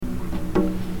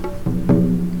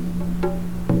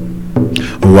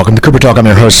Welcome to Cooper Talk. I'm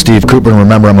your host, Steve Cooper, and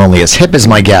remember, I'm only as hip as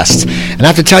my guests. And I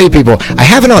have to tell you, people, I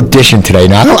have an audition today.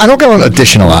 Now, I don't go on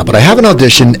audition a lot, but I have an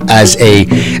audition as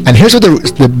and here's what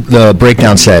the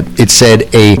breakdown said. It said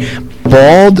a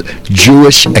bald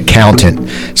Jewish accountant.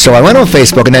 So I went on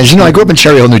Facebook, and as you know, I grew up in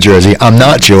Cherry Hill, New Jersey. I'm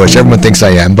not Jewish. Everyone thinks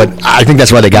I am, but I think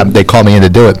that's why they called me in to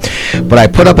do it. But I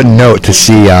put up a note to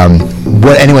see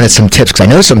what anyone had some tips, because I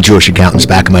know some Jewish accountants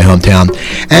back in my hometown,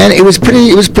 and it was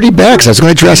pretty bad, because I was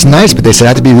going to dress nice, but they said I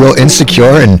had to be real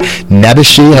insecure and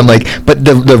nebbishy, and I'm like, but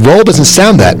the role doesn't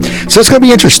sound that. So it's going to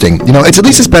be interesting. You know, it's at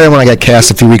least it's better when I got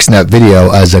cast a few weeks in that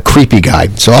video as a creepy guy.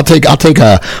 So I'll take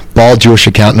a bald Jewish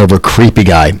accountant over a creepy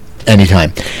guy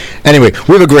anytime. Anyway,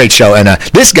 we have a great show, and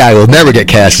this guy will never get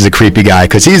cast as a creepy guy,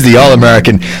 because he's the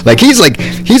all-American. He's like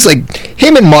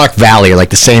him and Mark Valley are like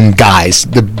the same guys,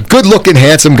 the good-looking,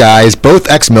 handsome guys, both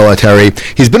ex-military.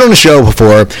 He's been on the show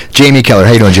before. Jamie Keller,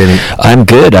 how you doing, Jamie? I'm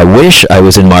good. I wish I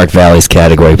was in Mark Valley's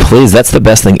category. Please, that's the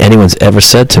best thing anyone's ever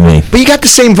said to me. But you got the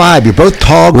same vibe. You're both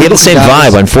tall. We have the same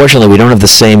vibe. Unfortunately, we don't have the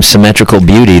same symmetrical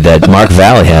beauty that Mark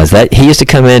Valley has. He used to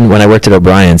come in when I worked at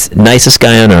O'Brien's. Nicest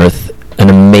guy on earth. An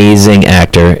amazing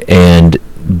actor and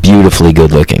beautifully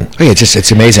good looking. Oh yeah,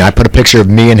 it's amazing. I put a picture of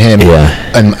me and him.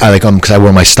 Yeah. And I because I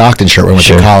wore my Stockton shirt when I went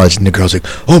to college, and the girl's like,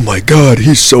 "Oh my God,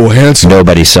 he's so handsome."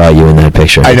 Nobody saw you in that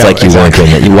picture. I know, it's like you exactly.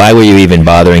 weren't in it. Why were you even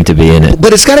bothering to be in it?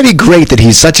 But it's got to be great that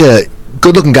he's such a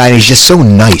good-looking guy, and he's just so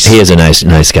nice. He is a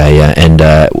nice guy, yeah. And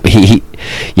he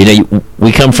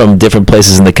we come from different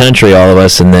places in the country, all of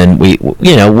us, and then we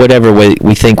whatever way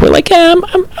we think, we're like, yeah,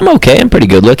 I'm okay. I'm pretty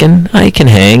good looking. I can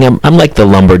hang. I'm like the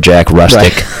lumberjack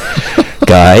rustic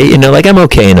guy. I'm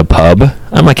okay in a pub.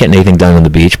 I'm not getting anything done on the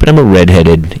beach, but I'm a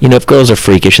redheaded. If girls are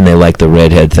freakish and they like the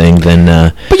redhead thing,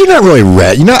 then. But you're not really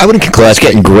red. I wouldn't. Well, it's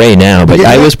getting gray now, but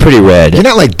I was pretty red. You're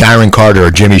not like Darren Carter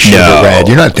or Jimmy Schubert red.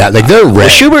 You're not that. Like, they're red. Well,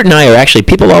 Schubert and I are actually.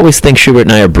 People always think Schubert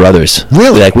and I are brothers.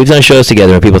 Really? Like, we've done shows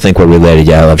together, and people think we're related.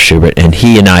 Yeah, I love Schubert, and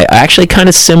he and I are actually kind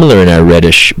of similar in our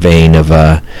reddish vein of.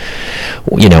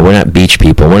 We're not beach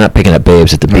people. We're not picking up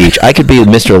babes at the beach. I could be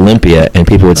Mr. Olympia, and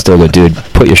people would still go, dude,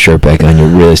 put your shirt back on. You're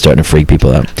really starting to freak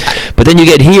people out. But then you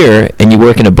get here, and you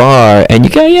work in a bar, and you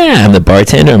go, yeah, I'm the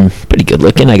bartender. I'm pretty good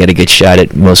looking. I got a good shot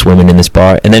at most women in this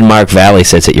bar. And then Mark Valley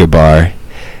sits at your bar,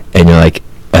 and you're like,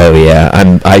 oh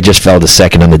yeah, I just fell to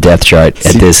second on the depth chart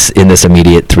in this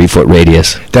immediate 3-foot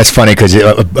radius. That's funny, because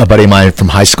a buddy of mine from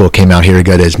high school came out here to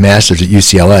get his master's at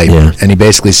UCLA, and he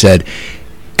basically said,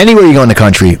 anywhere you go in the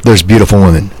country, there's beautiful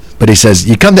women. But he says,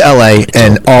 you come to L.A.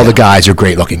 and all the guys are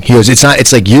great looking. He goes, it's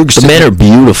like you. The men are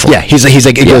beautiful. Yeah, he's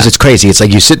like, it goes, it's crazy. It's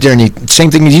like you sit there and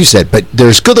same thing as you said, but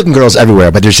there's good looking girls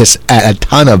everywhere, but there's just a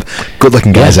ton of good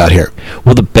looking guys out here.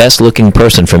 Well, the best looking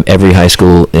person from every high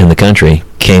school in the country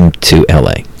came to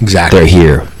L.A. Exactly. They're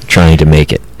here trying to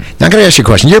make it. Now, I got to ask you a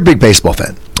question. You're a big baseball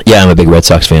fan. Yeah, I'm a big Red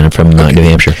Sox fan. I'm from New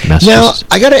Hampshire, Massachusetts.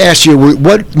 Now, I got to ask you,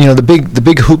 what the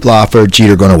big hoopla for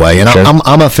Jeter going away, and sure.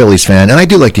 I'm a Phillies fan, and I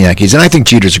do like the Yankees, and I think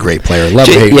Jeter's a great player.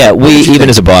 Even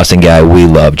as a Boston guy, we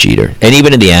love Jeter. And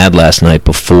even in the ad last night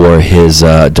before his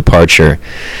departure,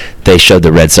 they showed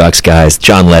the Red Sox guys.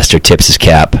 John Lester tips his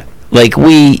cap. Like,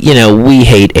 we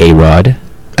hate A-Rod.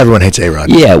 Everyone hates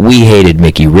A-Rod. Yeah, we hated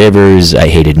Mickey Rivers. I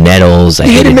hated Nettles. You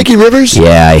hated Mickey Rivers?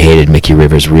 Yeah, I hated Mickey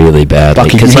Rivers really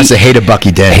badly. You must have hated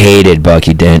Bucky Dent. Hated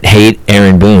Bucky Dent. Hate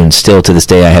Aaron Boone. Still to this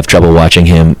day, I have trouble watching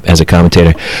him as a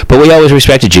commentator. But we always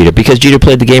respected Jeter because Jeter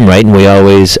played the game right, and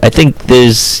I think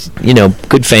there's,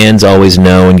 good fans always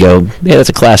know and go, yeah, that's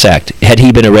a class act. Had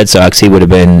he been a Red Sox, we would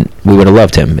have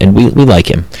loved him, and we like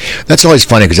him. That's always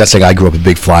funny because that's like I grew up a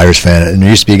big Flyers fan, and there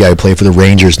used to be a guy who played for the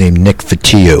Rangers named Nick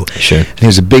Fotiu. Sure. And he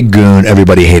was a big goon.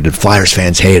 Everybody hated him. Flyers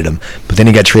fans hated him. But then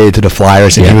he got traded to the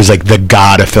Flyers, and he was like the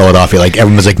god of Philadelphia. Like,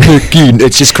 everyone was like,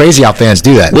 it's just crazy how fans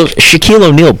do that. Well, Shaquille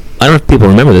O'Neal, I don't know if people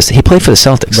remember this, he played for the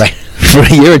Celtics. Right. For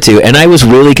a year or two, and I was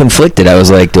really conflicted. I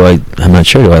was like, I'm not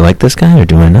sure, do I like this guy or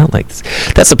do I not like this?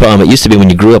 That's the problem. It used to be when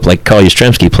you grew up, like Carl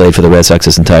Yastrzemski played for the Red Sox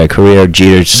his entire career,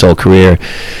 Jeter's whole career,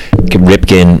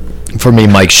 Ripken. For me,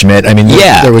 Mike Schmidt. I mean,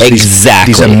 there was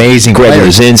exactly. these amazing Greg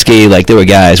players. Rosinski, like, there were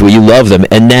guys where you love them,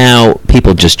 and now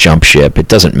people just jump ship. It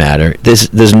doesn't matter.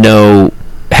 There's no,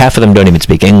 half of them don't even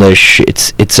speak English.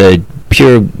 It's a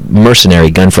pure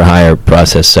mercenary gun for hire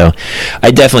process. So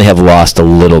I definitely have lost a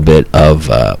little bit of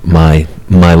my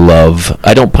love.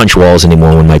 I don't punch walls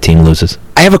anymore when my team loses.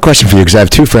 I have a question for you because I have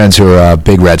two friends who are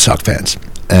big Red Sox fans,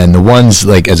 and the one's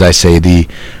like, as I say,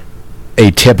 a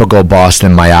typical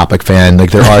Boston myopic fan.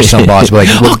 Like, there are some Boston, like,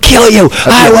 I'll kill you.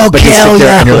 I will kill you.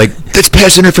 And you're like, That's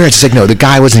pass interference. It's like, no, the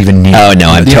guy wasn't even near. Oh, no,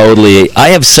 I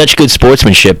have such good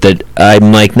sportsmanship that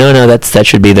I'm like, no, that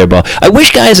should be their ball. I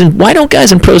wish why don't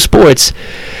guys in pro sports,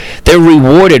 they're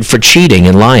rewarded for cheating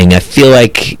and lying. I feel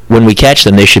like when we catch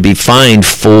them, they should be fined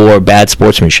for bad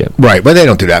sportsmanship. Right, but they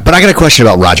don't do that. But I got a question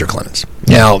about Roger Clemens.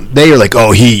 Now, they are like,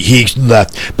 oh, he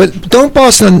left. But didn't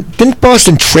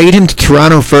Boston trade him to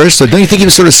Toronto first? So don't you think he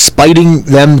was sort of spiting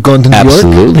them going to New York?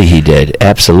 Absolutely, he did.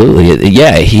 Absolutely.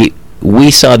 Yeah,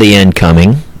 we saw the end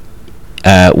coming.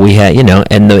 We had,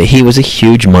 he was a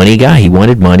huge money guy. He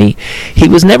wanted money. He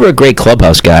was never a great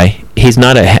clubhouse guy. He's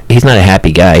not a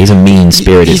happy guy. He's a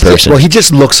mean-spirited person. He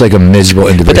just looks like a miserable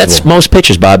individual. But that's most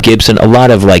pitchers, Bob Gibson. A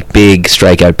lot of like big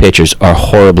strikeout pitchers are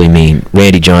horribly mean.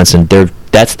 Randy Johnson,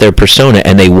 that's their persona,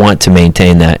 and they want to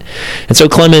maintain that. And so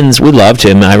Clemens, we loved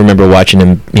him. I remember watching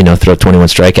him, throw 21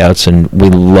 strikeouts, and we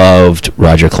loved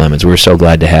Roger Clemens. We were so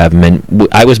glad to have him. And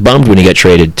I was bummed when he got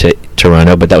traded to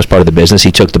Toronto, but that was part of the business.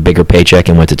 He took the bigger paycheck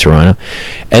and went to Toronto.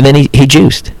 And then he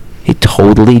juiced. He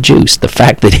totally juiced. The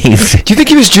fact that he's... Do you think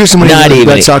he was juicing when he went to the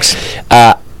Red Sox?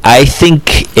 I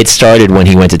think it started when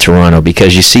he went to Toronto,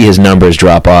 because you see his numbers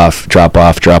drop off, and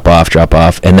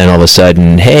then all of a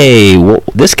sudden, hey,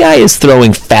 this guy is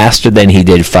throwing faster than he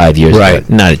did 5 years ago.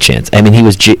 Not a chance. I mean,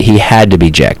 he had to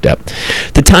be jacked up.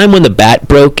 The time when the bat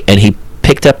broke and he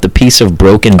picked up the piece of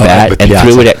broken bat and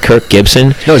threw it at Kirk Gibson.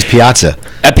 No, it was Piazza.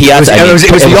 At Piazza. It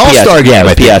was the All-Star game. Yeah, it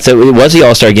was Piazza. It was the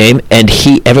All-Star game, and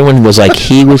everyone was like,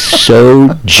 he was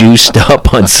so juiced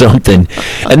up on something.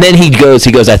 And then he goes,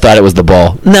 I thought it was the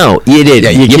ball. No, you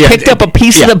didn't. You picked up a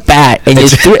piece of the bat, and you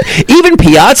threw it. Even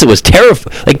Piazza was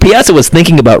terrified. Like, Piazza was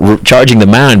thinking about charging the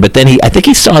mound, but then I think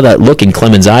he saw that look in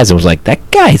Clemens' eyes and was like, that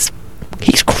guy's,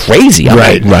 he's crazy. I'm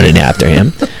not running after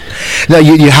him. Now,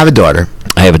 you have a daughter.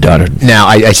 I have a daughter. Now,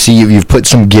 I see you've put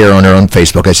some gear on her on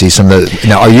Facebook. I see some of the...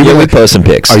 Now, are you going to post some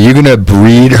pics? Are you going to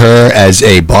breed her as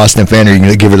a Boston fan, or are you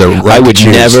going to give her the right I would to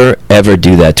choose? never, ever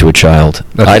do that to a child.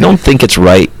 Okay. I don't think it's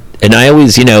right. And I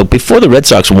always, before the Red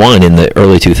Sox won in the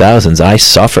early 2000s, I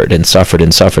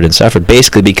suffered,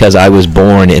 basically because I was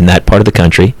born in that part of the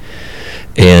country,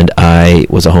 and I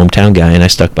was a hometown guy, and I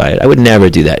stuck by it. I would never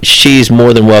do that. She's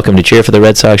more than welcome to cheer for the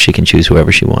Red Sox. She can choose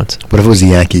whoever she wants. What if it was the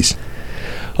Yankees?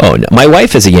 Oh, no. My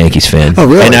wife is a Yankees fan. Oh,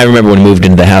 really? And I remember when we moved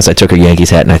into the house, I took her Yankees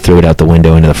hat and I threw it out the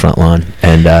window into the front lawn.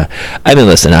 And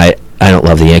listen, I don't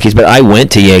love the Yankees, but I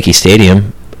went to Yankee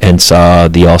Stadium and saw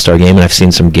the All-Star game, and I've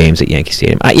seen some games at Yankee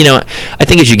Stadium. I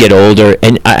think as you get older,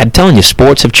 and I'm telling you,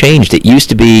 sports have changed. It used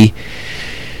to be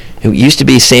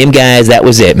same guys, that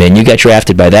was it, man. You got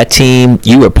drafted by that team,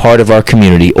 you were part of our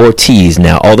community. Ortiz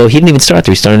now, although he didn't even start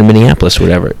there, he started in Minneapolis or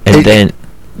whatever. And then,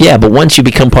 but once you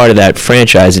become part of that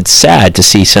franchise, it's sad to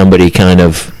see somebody kind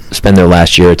of spend their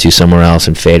last year or two somewhere else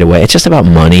and fade away. It's just about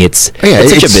money. It's such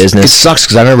a business. It sucks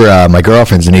because I remember my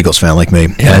girlfriend's an Eagles fan like me,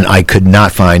 and I could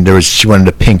not find, she wanted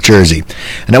a pink jersey.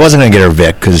 And I wasn't going to get her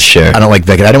Vic because I don't like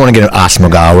Vic. I didn't want to get her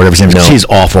Osmogal or whatever his name is. No. She's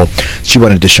awful. She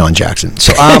wanted Deshaun Jackson.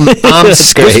 So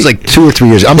this was like 2 or 3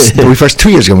 years.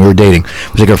 2 years ago when we were dating.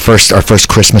 It was like our first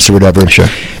Christmas or whatever. Sure.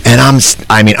 And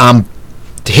I'm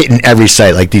hitting every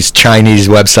site, like these Chinese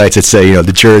websites that say,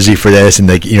 the jersey for this, and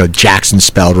like, Jackson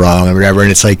spelled wrong or whatever.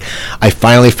 And it's like, I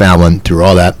finally found one through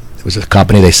all that. It was a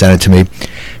company, they sent it to me.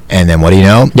 And then what do you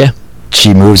know? Yeah.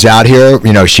 She moves out here,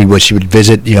 she would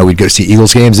visit, we'd go see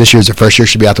Eagles games. This year's the first year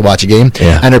she'd be out to watch a game.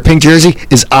 Yeah. And her pink jersey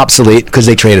is obsolete because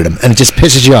they traded him. And it just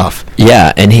pisses you off.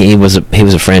 Yeah, and he was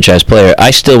a franchise player. I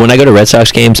still, when I go to Red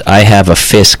Sox games, I have a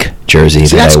Fisk jersey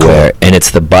that I wear. Cool. And it's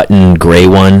the button gray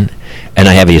one. And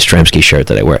I have a Yastrzemski shirt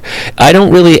that I wear. I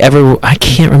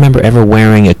can't remember ever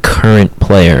wearing a current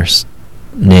player's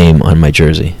name on my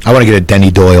jersey. I want to get a Denny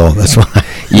Doyle. That's why.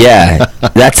 Yeah,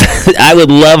 I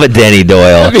would love a Denny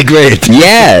Doyle. That'd be great.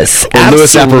 Yes,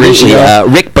 Louis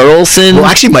Aparicio. Rick Burleson. Well,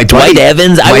 actually, my Dwight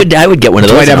Evans. I would get one of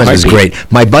those. Dwight Evans was great.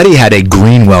 My buddy had a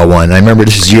Greenwell one. I remember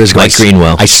this was years ago. Mike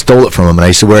Greenwell. I stole it from him, and I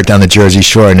used to wear it down the Jersey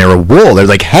Shore, and they were wool. They were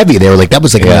like heavy. They were like, that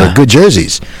was like one of the good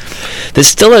jerseys. There's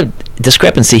still a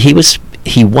discrepancy. He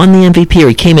won the MVP, or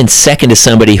he came in second to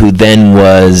somebody who then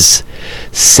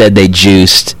said they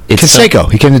juiced.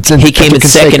 Canseco. He came in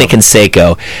second to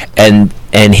Canseco,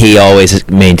 and he always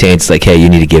maintains like, hey, you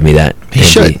need to give me that. He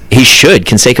should.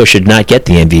 Canseco should not get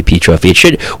the MVP trophy.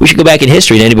 We should go back in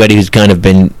history, and anybody who's kind of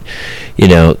been,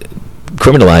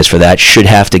 criminalized for that should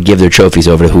have to give their trophies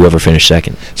over to whoever finished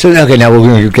second. So, okay, now we're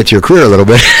going to get to your career a little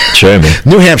bit. Sure, man.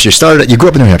 New Hampshire. You grew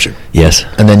up in New Hampshire. Yes.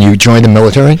 And then you joined the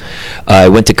military? I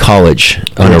went to college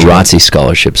on a ROTC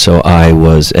scholarship. So I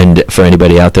was, and for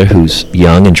anybody out there who's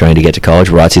young and trying to get to college,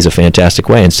 ROTC's a fantastic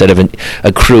way. Instead of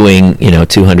accruing,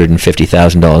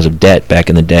 $250,000 of debt back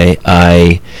in the day,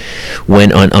 I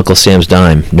went on Uncle Sam's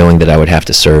dime, knowing that I would have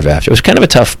to serve after. It was kind of a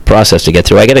tough process to get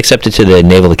through. I got accepted to the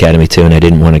Naval Academy too, and I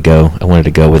didn't want to go. I wanted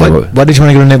to go with. Why did you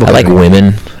want to go to Naval Academy? I like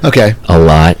women. Okay. A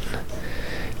lot.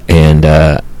 And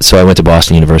so I went to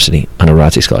Boston University on a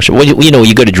ROTC scholarship. Well,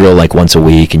 you go to drill like once a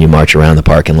week, and you march around the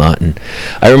parking lot. And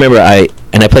I remember I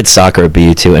played soccer at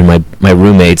BU too, and my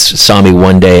roommates saw me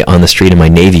one day on the street in my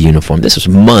Navy uniform. This was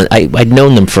I'd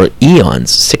known them for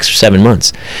eons, 6 or 7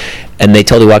 months. And they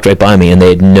totally walked right by me, and they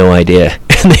had no idea.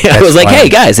 And I was like, "Hey,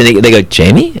 guys." And they go,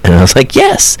 "Jamie?" And I was like,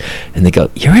 "Yes." And they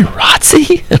go, "You're in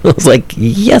ROTC?" And I was like,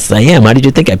 "Yes, I am. How did you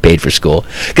think I paid for school?"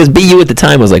 Because BU at the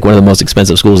time was like one of the most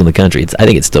expensive schools in the country. I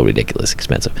think it's still ridiculous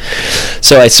expensive.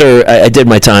 So I did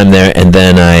my time there, and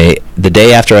then the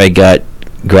day after I got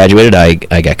graduated,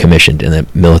 I got commissioned in the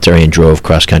military and drove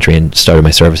cross country and started my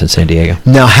service in San Diego.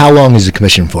 Now, how long is the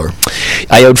commission for?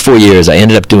 I owed 4 years. I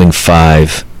ended up doing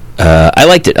 5. I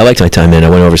liked it. I liked my time in. I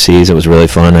went overseas. It was really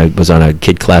fun. I was on a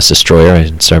kid-class destroyer.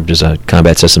 I served as a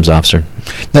combat systems officer.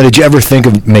 Now, did you ever think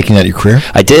of making that your career?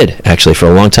 I did, actually. For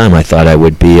a long time, I thought I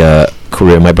would be a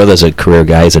career. My brother's a career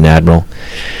guy. He's an admiral.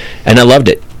 And I loved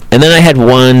it. And then I had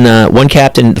one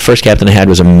captain. The first captain I had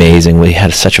was amazing. We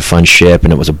had such a fun ship,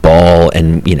 and it was a ball.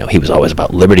 And, he was always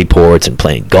about Liberty ports and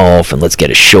playing golf and let's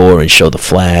get ashore and show the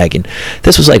flag. And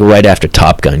this was like right after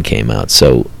Top Gun came out.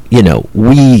 So,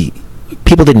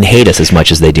 people didn't hate us as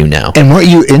much as they do now. And weren't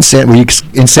you in San Diego?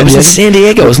 I was in San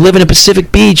Diego. I was living in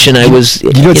Pacific Beach, and I was...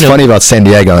 You know what's funny about San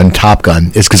Diego and Top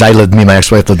Gun is because me and my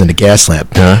ex-wife lived in the gas lamp.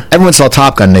 Huh? Everyone saw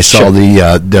Top Gun, and they saw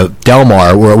the Del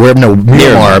Mar,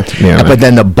 Miramar. But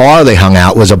then the bar they hung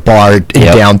out was a bar in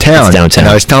downtown. It's downtown.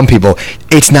 And I was telling people,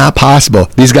 it's not possible.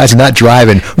 These guys are not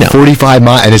driving 45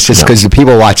 miles, and it's just because the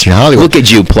people watching Hollywood. Look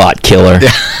at you, plot killer.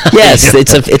 Yes,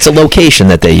 it's a location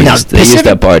that they use. Now, they use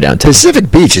that bar downtown. Pacific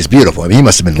Beach is beautiful. I mean, he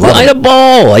must have been loving it. I had a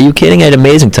ball. Are you kidding? I had an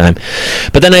amazing time.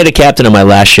 But then I had a captain on my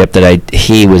last ship that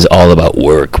he was all about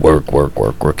work.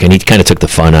 And he kind of took the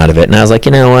fun out of it. And I was like,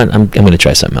 you know what? I'm going to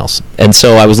try something else. And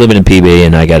so I was living in PB,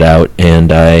 and I got out,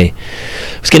 and I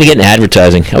was going to get in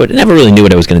advertising. I never really knew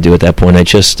what I was going to do at that point. I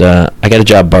got a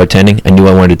job bartending. I knew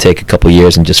I wanted to take a couple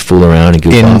years and just fool around and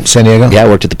goof off. In San Diego? Yeah, I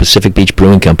worked at the Pacific Beach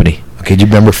Brewing Company. Okay, do you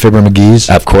remember Fibber McGee's?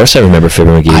 Of course I remember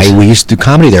Fibber McGee's. We used to do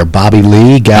comedy there. Bobby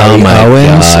Lee, Gary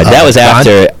Owens. That was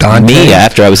after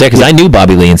after I was there, because I knew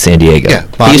Bobby Lee in San Diego. Yeah,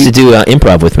 he used to do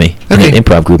improv with me. Okay. An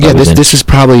improv group. Yeah, this is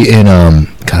probably in...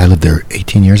 I lived there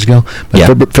 18 years ago. But yeah.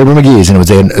 Fibber McGee's, and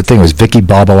it was Vicky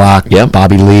Bobolock,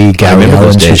 Bobby Lee, Gary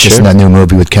Owens, who's just in that new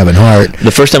movie with Kevin Hart.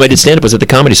 The first time I did stand-up was at the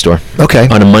Comedy Store. Okay.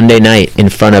 On a Monday night in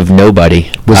front of nobody.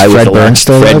 Was Fred Burns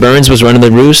still there? Fred Burns was running the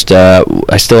roost.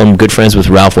 I still am good friends with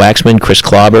Ralph Waxman, Chris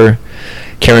Klauber,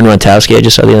 Karen Rontowski. I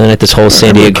just saw the other night. This whole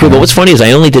San Diego crew. But what's funny is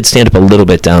I only did stand-up a little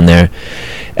bit down there,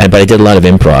 but I did a lot of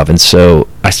improv, and so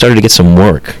I started to get some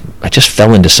work. I just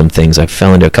fell into some things. I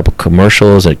fell into a couple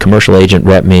commercials. A commercial agent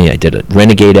repped me. I did a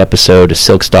Renegade episode, a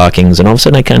Silk Stockings, and all of a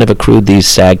sudden I kind of accrued these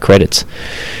SAG credits.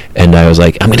 And I was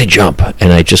like, I'm going to jump.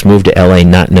 And I just moved to L.A.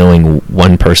 not knowing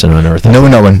one person on earth. No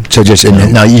one. So just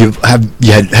now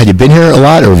had you been here a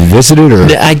lot or visited or?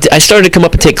 I started to come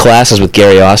up and take classes with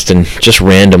Gary Austin just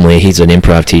randomly. He's an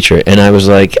improv teacher, and I was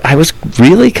like, I was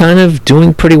really kind of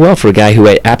doing pretty well for a guy who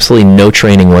had absolutely no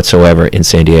training whatsoever in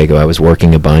San Diego. I was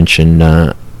working a bunch, and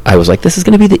I was like, this is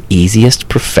going to be the easiest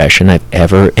profession I've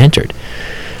ever entered.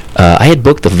 I had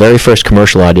booked the very first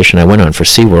commercial audition I went on for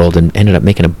SeaWorld and ended up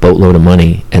making a boatload of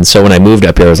money. And so when I moved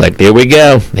up here, I was like, here we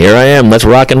go. Here I am. Let's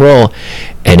rock and roll.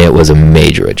 And it was a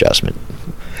major adjustment.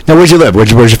 Now, where'd you live?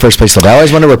 Where's your first place to live? I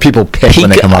always wonder where people pick when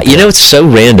they come up here. It's so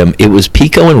random. It was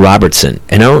Pico and Robertson,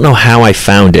 and I don't know how I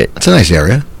found it. It's a nice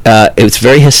area. It was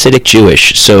very Hasidic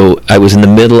Jewish, so I was in the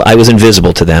middle. I was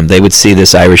invisible to them. They would see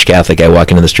this Irish Catholic guy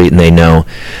walking in the street, and they know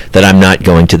that I'm not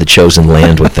going to the chosen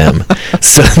land with them.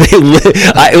 So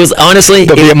it was honestly...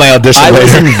 They'll be in my audition I later.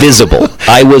 was invisible.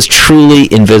 I was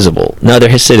truly invisible. No, they're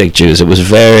Hasidic Jews. It was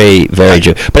very, very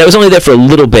Jewish. But I was only there for a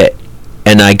little bit,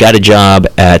 and I got a job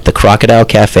at the Crocodile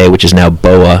Cafe, which is now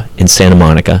Boa in Santa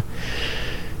Monica.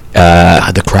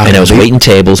 And I was waiting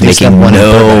tables, making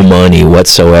no money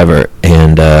whatsoever.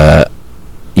 And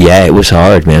it was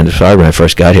hard, man. It was hard when I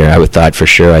first got here. I thought for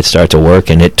sure I'd start to work,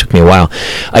 and it took me a while.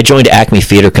 I joined Acme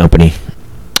Theater Company,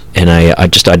 and I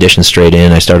just auditioned straight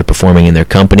in. I started performing in their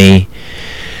company,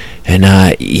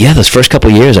 And those first couple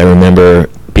of years, I remember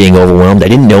being overwhelmed. I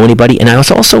didn't know anybody, and I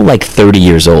was also like 30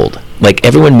 years old. Like,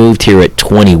 everyone moved here at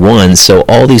 21, so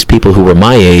all these people who were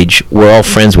my age were all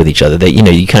friends with each other. They,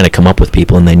 you kind of come up with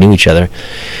people, and they knew each other.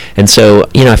 And so,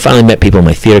 I finally met people in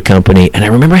my theater company, and I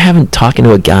remember talking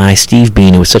to a guy, Steve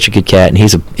Bean, who was such a good cat, and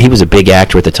he was a big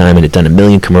actor at the time and had done 1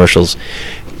 million commercials.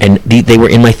 And they were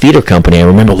in my theater company. I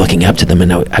remember looking up to them,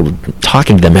 and I was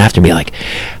talking to them after me, like,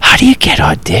 how do you get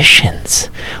auditions?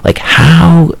 Like,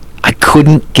 how? I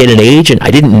couldn't get an agent.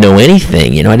 I didn't know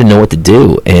anything. I didn't know what to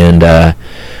do. And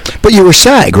but you were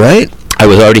SAG, right? I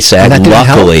was already SAG. And that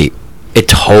Luckily, help? It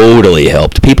totally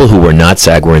helped. People who were not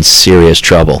SAG were in serious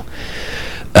trouble.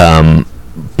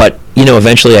 But,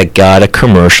 eventually I got a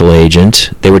commercial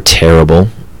agent. They were terrible.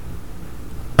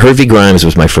 Hervey Grimes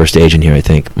was my first agent here, I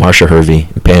think. Marsha Hervey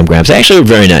and Pam Grimes. They actually were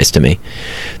very nice to me.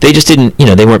 They just didn't,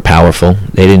 they weren't powerful.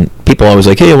 People always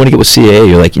like, hey, I want to get with CAA.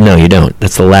 You're like, no, you don't.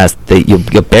 That's the last, you'll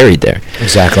get buried there.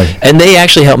 Exactly. And they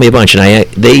actually helped me a bunch. And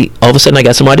all of a sudden I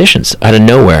got some auditions out of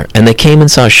nowhere. And they came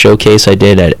and saw a showcase I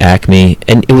did at Acme.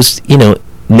 And it was,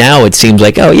 now it seems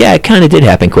like, oh yeah, it kind of did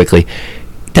happen quickly.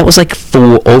 That was like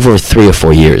over 3 or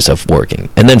 4 years of working.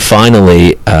 And then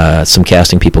finally, some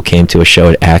casting people came to a show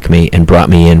at Acme and brought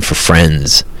me in for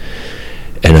Friends.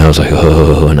 And I was like,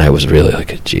 oh, and I was really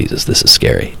like, Jesus, this is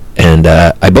scary. And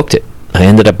I booked it. I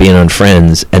ended up being on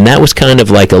Friends. And that was kind of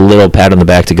like a little pat on the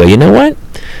back to go, you know what?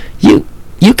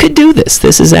 You could do this.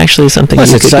 This is actually something you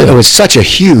could do. It was such a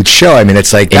huge show. I mean,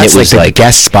 it's like, that's like the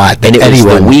guest spot. And it was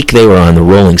the week they were on the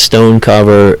Rolling Stone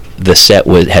cover. The set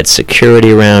had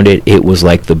security around it. It was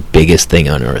like the biggest thing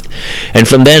on earth. And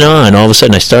from then on, all of a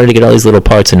sudden, I started to get all these little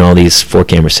parts in all these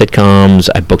 4-camera sitcoms.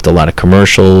 I booked a lot of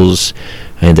commercials.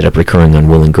 I ended up recurring on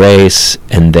Will and Grace.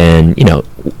 And then,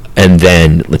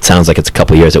 it sounds like it's a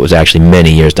couple of years. It was actually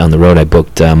many years down the road. I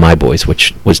booked My Boys,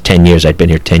 which was 10 years. I'd been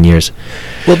here 10 years.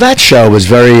 Well, that show was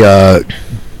very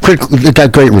it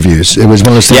got great reviews. It was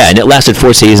one of those things. Yeah, and it lasted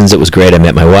 4 seasons. It was great. I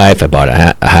met my wife. I bought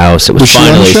a house. It was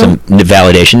finally some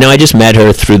validation. No, I just met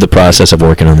her through the process of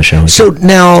working on the show. So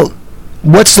now,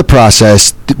 what's the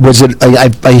process? Was it?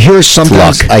 I hear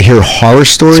sometimes. I hear horror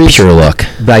stories. It's pure luck.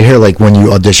 But I hear like when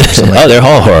you audition for something. Oh, they're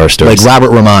all horror stories. Like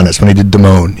Robert Romanus when he did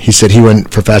Damone. He said he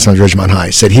went for Fast and the Ridgemont High.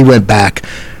 He said he went back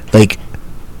like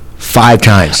 5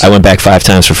 times. I went back 5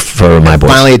 times for My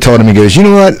Boys. Finally, I told him, he goes, you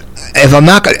know what? If I'm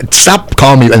not going to stop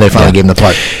calling me, and they finally gave him the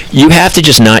part. You have to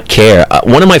just not care.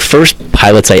 One of my first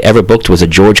pilots I ever booked was a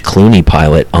George Clooney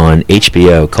pilot on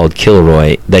HBO called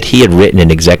Kilroy that he had written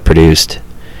and exec produced.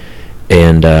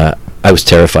 And I was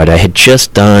terrified. I had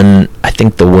just done, I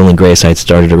think, the Will and Grace I had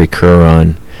started to recur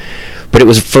on. But it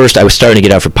was first, I was starting to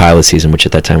get out for pilot season, which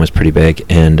at that time was pretty big.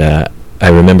 And I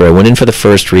remember I went in for the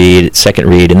first read, second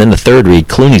read, and then the third read.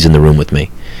 Clooney's in the room with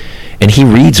me. And he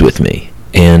reads with me.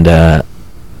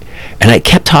 And I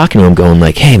kept talking to him, going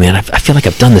like, hey, man, I feel like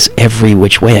I've done this every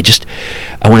which way.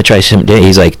 I want to try something.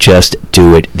 He's like, just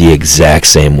do it the exact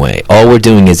same way. All we're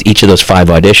doing is each of those 5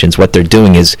 auditions, what they're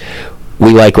doing is, we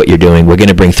like what you're doing. We're going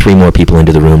to bring 3 more people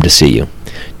into the room to see you.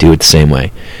 Do it the same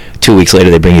way. 2 weeks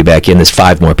later, they bring you back in. There's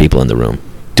 5 more people in the room.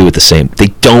 Do it the same. They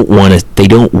don't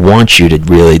want you to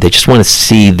really. They just want to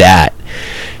see that.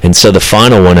 And so the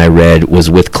final one I read was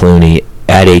with Clooney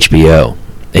at HBO.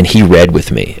 And he read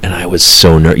with me, and I was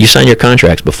so nervous. You sign your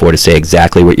contracts before to say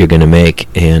exactly what you're going to make,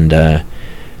 and I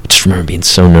just remember being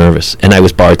so nervous. And I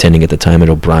was bartending at the time at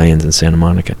O'Brien's in Santa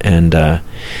Monica, and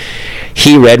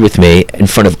he read with me in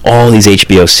front of all these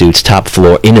HBO suits, top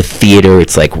floor, in a theater.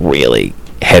 It's like really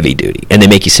heavy duty, and they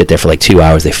make you sit there for like 2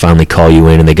 hours. They finally call you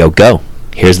in, and they go,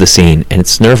 here's the scene, and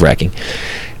it's nerve-wracking.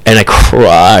 And I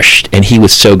crushed, and he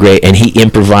was so great, and he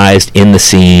improvised in the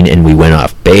scene, and we went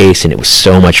off base, and it was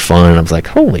so much fun. And I was like,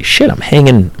 holy shit, I'm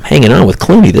hanging on with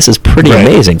Clooney. This is pretty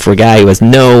amazing for a guy who has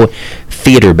no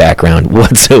theater background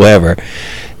whatsoever.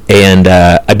 And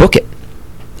I book it,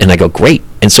 and I go, great.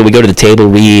 And so we go to the table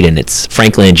read, and it's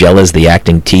Frank Langella's the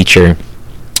acting teacher.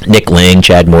 Nick Lang,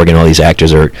 Chad Morgan, all these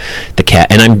actors are the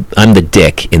cat, and I'm the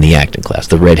dick in the acting class,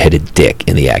 the redheaded dick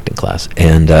in the acting class.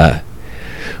 And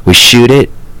we shoot it.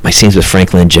 My scenes with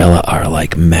Frank Langella are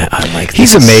like,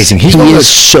 he's amazing. He is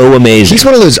so amazing. He's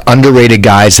one of those underrated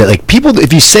guys that, like, people,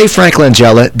 if you say Frank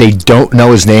Langella, they don't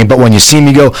know his name, but when you see him,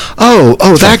 you go, oh,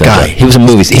 that guy. He was in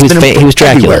movies. He was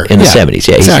Dracula in the 70s.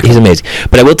 Yeah, exactly. He's amazing.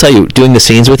 But I will tell you, doing the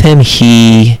scenes with him,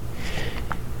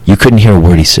 you couldn't hear a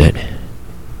word he said.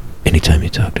 Anytime you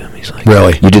talk to him, he's like,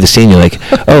 really? You do the scene, you're like,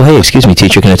 oh, hey, excuse me,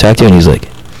 teacher, can I talk to you? And he's like,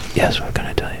 yes, what can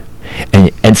I tell you?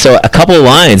 And so a couple of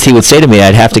lines he would say to me,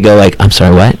 I'd have to go like, I'm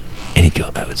sorry, what?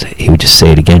 And he would just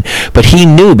say it again. But he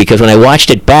knew, because when I watched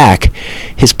it back,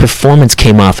 his performance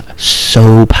came off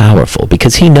so powerful,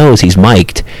 because he knows he's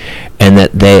mic'd, and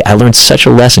that I learned such a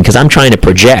lesson, because I'm trying to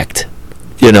project,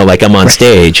 like I'm on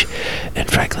stage, and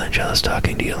Frank Langella's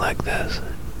talking to you like this.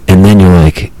 And then you're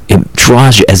like, it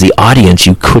draws you, as the audience,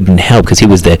 you couldn't help, because he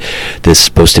was this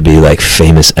supposed to be like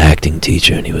famous acting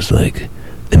teacher, and he was like,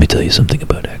 let me tell you something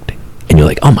about acting. And you're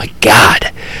like, oh my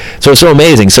God. So it's so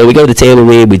amazing. So we go to the table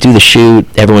read, we do the shoot.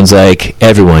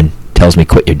 Everyone tells me,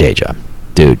 quit your day job.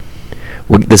 Dude,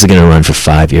 this is going to run for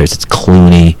 5 years. It's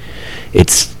Clooney.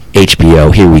 It's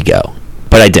HBO. Here we go.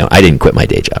 But I didn't quit my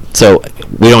day job. So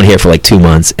we don't hear for like 2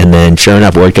 months. And then sure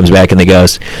enough, word comes back and they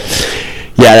goes,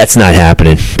 yeah, that's not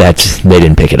happening. They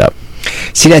didn't pick it up.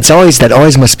 See, that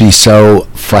always must be so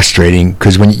frustrating,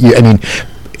 because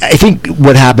I think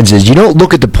what happens is you don't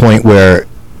look at the point where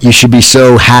you should be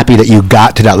so happy that you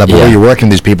got to that level where you're working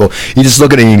with these people. You just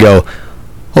look at it and you go,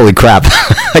 holy crap,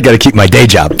 I got to keep my day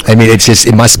job. I mean,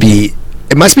 it must be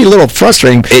a little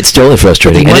frustrating. It's totally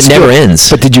frustrating, and it never ends.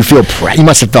 But did you feel proud? You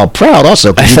must have felt proud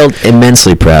also. I felt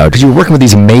immensely proud. Because you were working with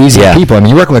these amazing people. I mean,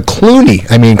 you were working with Clooney.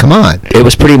 I mean, come on. It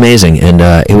was pretty amazing, and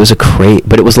it was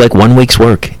but it was like 1 week's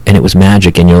work, and it was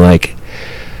magic, and you're like,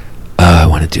 I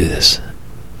want to do this.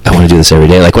 I want to do this every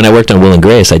day. Like when I worked on Will and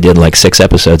Grace, I did like 6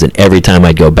 episodes, and every time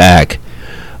I'd go back,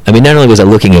 I mean, not only was I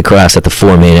looking across at the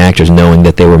 4 main actors, knowing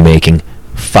that they were making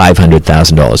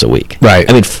 $500,000 a week. Right.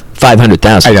 I mean,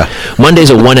 $500,000. I know.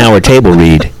 Monday's a 1 hour table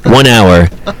read. 1 hour,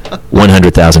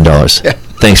 $100,000. Yeah.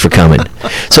 Thanks for coming.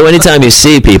 So anytime you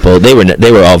see people, they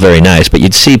were all very nice, but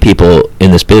you'd see people in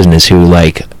this business who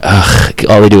like,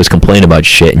 all they do is complain about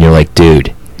shit, and you're like,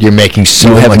 dude, you're making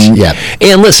so much. Yeah.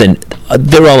 And listen,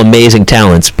 they're all amazing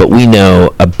talents, but we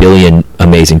know a billion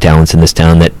amazing talents in this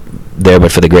town that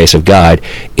but for the grace of God.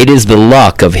 It is the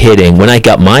luck of hitting. When I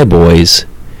got My Boys,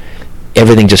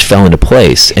 everything just fell into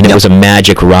place, and it was a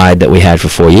magic ride that we had for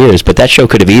 4 years. But that show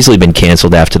could have easily been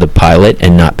canceled after the pilot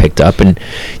and not picked up. And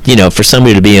for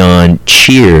somebody to be on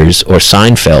Cheers or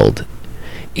Seinfeld,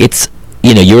 it's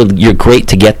you're great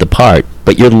to get the part,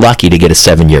 but you're lucky to get a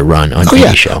 7-year run on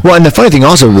any show. Well, and the funny thing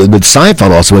also with Seinfeld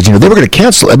also was, they were going to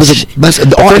cancel it.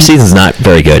 The first season's not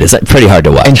very good. It's pretty hard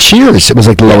to watch. And Cheers, it was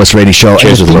like the lowest rated show.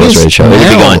 Was the lowest rated show. It would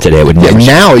be gone today. It would never.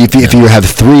 Now, if you have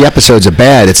 3 episodes of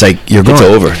bad, it's like you're gone. It's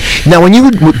over. Now,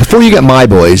 before you got My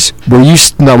Boys, were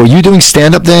you doing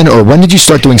stand up then, or when did you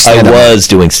start doing stand up? I was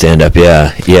doing stand up.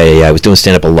 Yeah. I was doing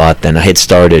stand up a lot then. I had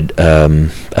started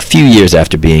a few years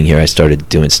after being here. I started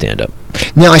doing stand up.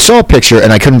 Now, I saw a picture,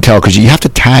 and I couldn't tell because you have to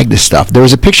tag this stuff. There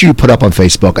was a picture you put up on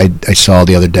Facebook I saw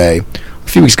the other day, a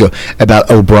few weeks ago,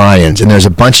 about O'Brien's, and there's a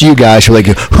bunch of you guys who were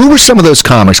like, who were some of those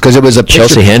comics? Because it was a picture.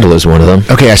 Chelsea Handler is one of them.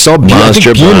 Okay, I saw Maz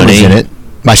Jobrani in it.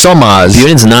 I saw Maz.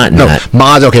 Bunin's not in that.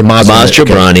 Maz, okay, Maz. Maz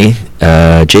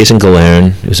Jobrani, Jason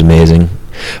Galern, it was amazing.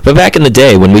 But back in the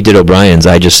day when we did O'Brien's,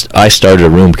 I started a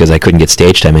room because I couldn't get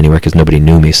stage time anywhere because nobody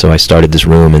knew me. So I started this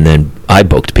room, and then I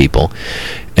booked people.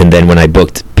 And then when I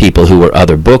booked people who were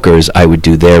other bookers, I would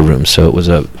do their rooms. So it was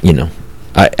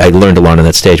I learned a lot on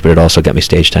that stage, but it also got me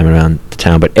stage time around the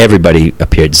town. But everybody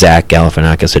appeared. Zach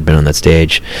Galifianakis had been on that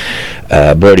stage.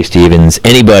 Brody Stevens,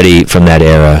 anybody from that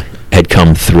era had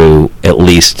come through at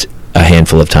least a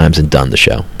handful of times and done the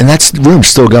show. And that room's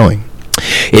still going.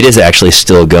 It is actually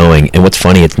still going, and what's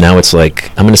funny, it's like,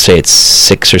 I'm going to say it's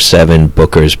 6 or 7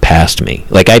 bookers past me.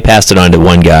 Like, I passed it on to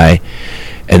one guy,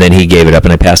 and then he gave it up,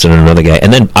 and I passed it on to another guy,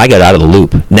 and then I got out of the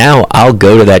loop. Now, I'll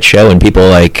go to that show, and people are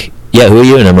like, yeah, who are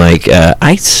you? And I'm like,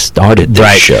 I started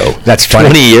this show. That's funny.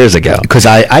 20 years ago. Because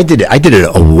I did it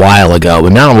a while ago,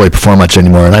 but now I don't really perform much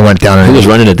anymore, and I went down. Who was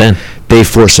running it then? Dave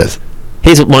Forsyth.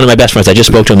 He's one of my best friends. I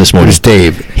just spoke to him this morning. It was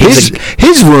Dave.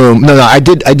 His room. No, I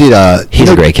did. He's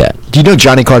a great cat. Do you know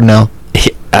Johnny Cardinal?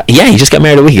 Yeah, he just got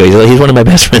married a week ago. He's one of my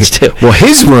best friends too. Well,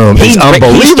 his room is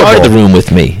unbelievable. He started the room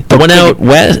with me. The one out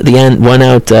west,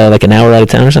 like an hour out of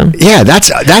town or something. Yeah,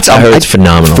 that's. I heard it's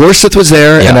phenomenal. Forsyth was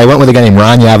there, and I went with a guy named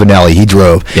Ron Yavanelli. He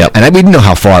drove, and we didn't know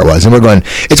how far it was, and we're going.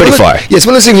 It's pretty far. Yeah, it's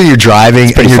one of those things when you're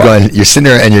driving and you're sitting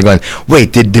there and you're going,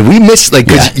 wait, did we miss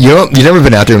because you've never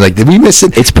been out there? Like, did we miss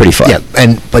it? It's pretty far. Yeah,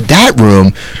 but that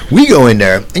room, we go in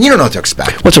there and you don't know what to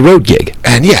expect. What's a road gig?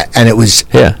 And it was.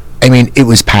 Yeah. I mean, it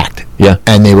was packed. Yeah.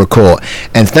 And they were cool.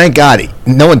 And thank God,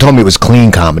 no one told me it was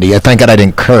clean comedy. Thank God I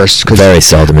didn't curse. Cause very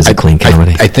seldom is it clean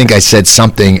comedy. I think I said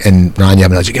something, and Ron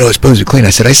Yevon, I was like, it's supposed to be clean. I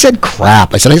said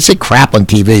crap. I say crap on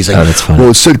TV. He's like, oh, that's funny.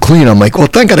 Well, it said clean. I'm like, well,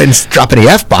 thank God I didn't drop any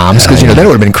F-bombs, because, then it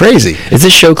would have been crazy. Is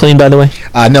this show clean, by the way?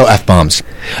 No F-bombs.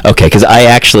 Okay, because I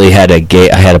actually had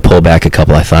to pull back a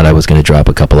couple. I thought I was going to drop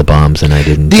a couple of bombs, and I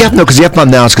didn't. Because the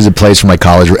F-bomb now is because it plays for my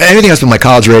college. Anything else with my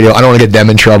college radio, I don't want to get them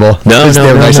in trouble. No.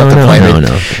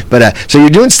 But so you're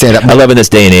doing stand-up. I love in this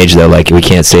day and age, though, like, we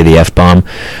can't say the F-bomb,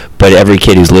 but every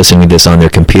kid who's listening to this on their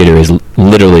computer is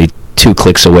literally 2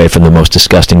 clicks away from the most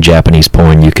disgusting Japanese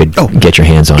porn you could get your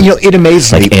hands on. It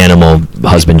amazes me. Like animal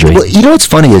husbandry. Well, what's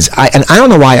funny is, I don't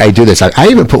know why I do this. I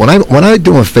even put, when I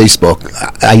do on Facebook,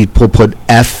 I put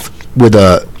F with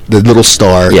the little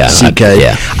star, CK.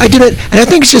 I do that, and I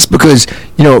think it's just because,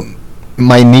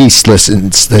 my niece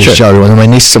listens to the show.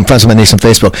 Some friends with my niece on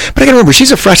Facebook. But I gotta remember,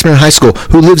 she's a freshman in high school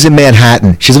who lives in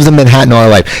Manhattan. She's lived in Manhattan all her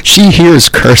life. She hears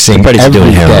cursing every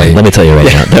doing day. Let me tell you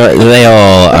right now, they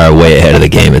all are way ahead of the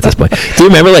game at this point. Do you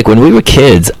remember, like, when we were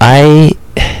kids, I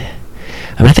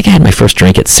think I had my first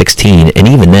drink at 16, and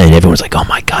even then, everyone was like, oh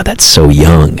my God, that's so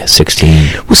young,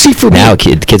 16. Well, see, for now, me,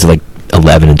 kids are like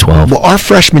 11 and 12. Well, our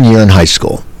freshman year in high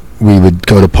school, we would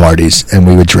go to parties and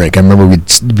we would drink. I remember we'd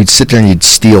sit there and you'd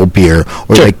steal beer,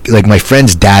 or like my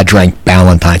friend's dad drank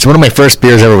Ballantine. So one of my first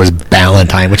beers ever was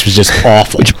Ballantine, which was just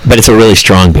awful. But it's a really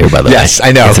strong beer, by the way. Yes,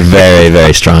 I know. It's a very,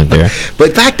 very strong beer.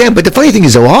 But back then, the funny thing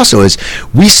is, though, also is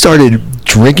we started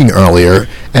drinking earlier,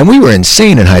 and we were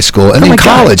insane in high school and in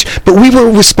college. God. But we were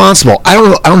responsible. I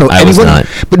don't know anyone. Was not.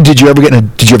 But did you ever get a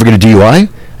DUI? I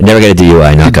never got a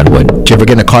DUI. Knock on wood. Did you ever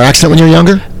get in a car accident when you were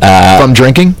younger from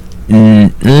drinking?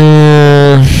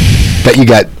 That you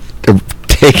got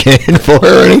taken for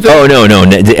or anything? Oh, no.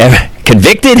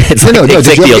 Convicted? It's no. Did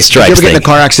you ever get in a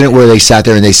car accident where they sat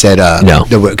there and they said, no.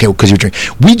 Okay, because you drink.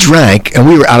 We drank and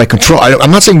we were out of control.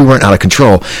 I'm not saying we weren't out of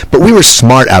control, but we were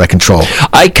smart out of control.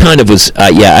 I kind of was,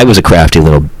 I was a crafty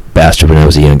little bastard when I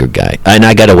was a younger guy. And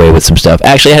I got away with some stuff.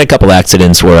 Actually, I had a couple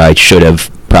accidents where I should have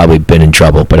probably been in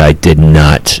trouble, but I did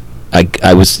not.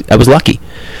 I was lucky.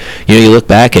 You look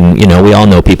back and, we all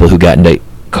know people who got into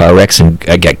car wrecks and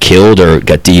got killed or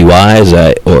got DUIs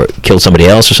or killed somebody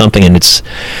else or something. And it's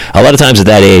a lot of times at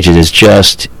that age, it is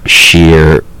just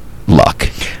sheer luck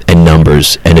and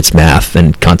numbers, and it's math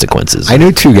and consequences. I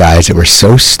knew 2 guys that were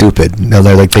so stupid. No,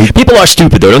 they're like people are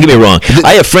stupid, though. Don't get me wrong.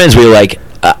 I have friends where like,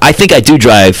 I think I do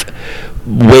drive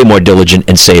way more diligent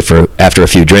and safer after a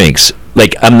few drinks.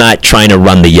 Like, I'm not trying to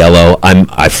run the yellow.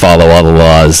 I follow all the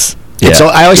laws. Yeah. So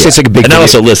I always say it's like a big thing. And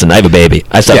also, listen, I have a baby.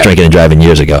 I stopped drinking and driving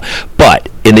years ago. But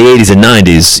in the 80s and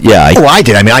 90s, I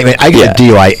did. I got a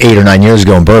DUI 8 or 9 years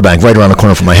ago in Burbank, right around the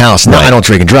corner from my house. Now I don't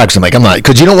drink and drive, because I'm not,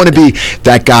 because you don't want to be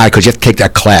that guy, because you have to take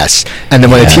that class. And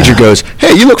then when the teacher goes,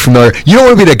 hey, you look familiar, you don't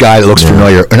want to be that guy that looks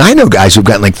familiar. And I know guys who've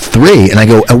gotten like 3, and I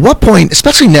go, at what point,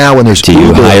 especially now when there's Uber,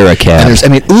 you hire a cab?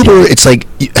 And Uber, it's like,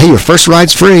 hey, your first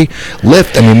ride's free.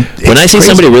 Lyft, when I see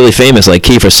somebody really famous like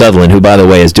Kiefer Sutherland, who, by the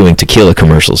way, is doing tequila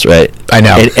commercials, right? I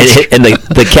know. And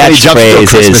the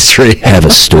catchphrase is, have a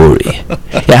story.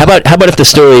 How about if the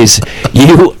story is,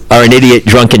 you are an idiot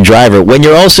drunken driver, when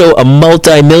you're also a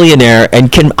multi-millionaire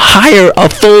and can hire a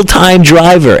full-time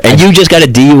driver, and you just got a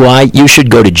DUI, you should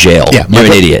go to jail. Yeah, you're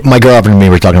an idiot. My girlfriend and me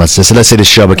were talking about this. So let's say this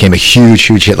show became a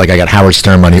huge hit, like I got Howard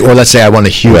Stern money, or let's say I won a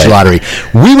huge lottery.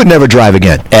 We would never drive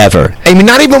again. Ever.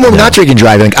 Not even when we're not drinking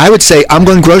driving. I would say, I'm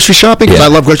going grocery shopping because I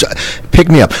love grocery. Pick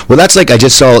me up. Well, that's like, I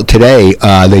just saw today,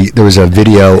 there was a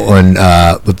video on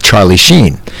with Charlie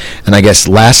Sheen. And I guess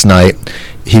last night,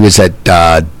 he was at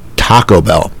Taco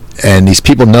Bell. And these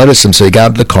people noticed him, so he got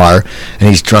out of the car, and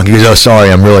he's drunk. He goes, oh,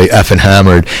 sorry, I'm really effing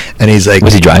hammered. And he's like...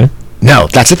 Was he driving? No,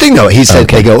 that's the thing, though. He said,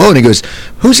 They go, and he goes,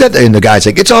 who's that? And the guy's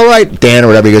like, it's all right, Dan, or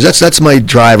whatever. He goes, that's my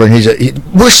driver. And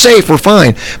we're safe, we're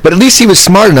fine. But at least he was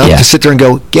smart enough to sit there and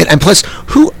go, and plus,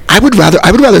 I would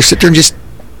rather sit there and just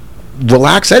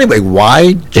relax anyway.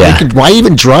 Why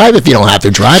even drive if you don't have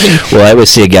to drive? Well, I always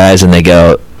see guys, and they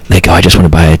go, I just want to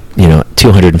buy a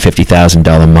 $250,000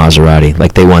 Maserati.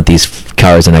 Like, they want these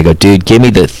cars, and I go, dude, give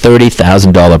me the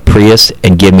 $30,000 Prius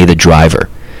and give me the driver.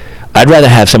 I'd rather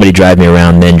have somebody drive me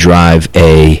around than drive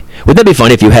a... Wouldn't that be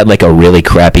funny if you had like a really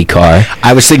crappy car?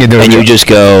 I was thinking... And you just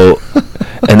go...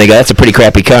 And they go, that's a pretty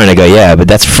crappy car. And I go, yeah, but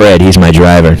that's Fred. He's my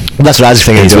driver. Well, that's what I was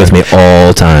thinking. He's with me all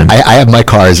the time. I have my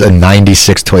car as a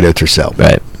 96 Toyota Tercel.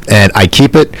 Right. And I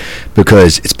keep it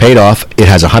because it's paid off. It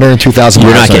has 102,000 miles.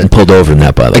 You're not getting pulled over in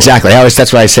that, by the way. Exactly.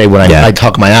 That's what I say when I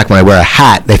talk my act. When I wear a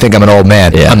hat, they think I'm an old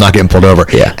man. Yeah. I'm not getting pulled over.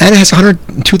 Yeah. And it has 100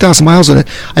 2,000 miles on it.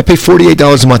 I pay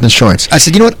 $48 a month insurance. I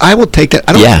said, you know what? I will take that.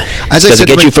 I don't. Yeah. As Does I it said,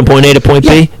 get you from point A to point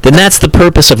B? Then that's the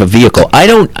purpose of a vehicle. I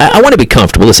want to be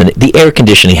comfortable. Listen, the air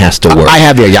conditioning has to work. I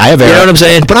have air. Yeah, I have air. You know what I'm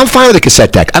saying? But I'm fine with a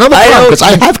cassette deck. I don't have a problem because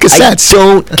I have cassettes. I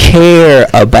don't care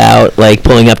about like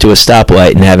pulling up to a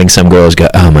stoplight and having some girls go,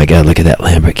 "Oh my God, look at that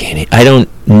Lamborghini."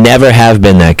 Never have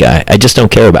been that guy. I just don't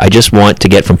care about it. I just want to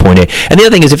get from point A. And the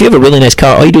other thing is, if you have a really nice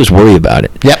car, all you do is worry about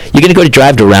it. Yep. You're going to go to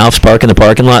drive to Ralph's, park in the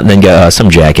parking lot, and then go, some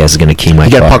jackass is going to key my car.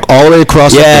 You got to park all the way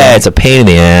across the Yeah, it's a pain in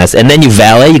the ass. And then you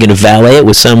valet. You're going to valet it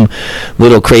with some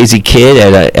little crazy kid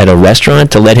at a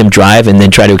restaurant to let him drive and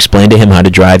then try to explain to him how to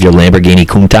drive your Lamborghini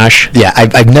Countach. Yeah,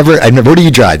 I've never. What do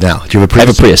you drive now? Do you have a Prius? I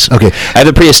have a Prius. Okay. I have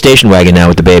a Prius station wagon now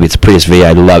with the baby. It's a Prius V.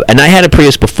 I love. And I had a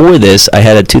Prius before this. I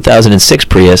had a 2006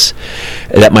 Prius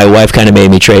that my wife kind of made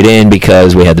me trade in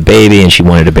because we had the baby and she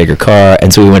wanted a bigger car,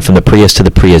 and so we went from the Prius to the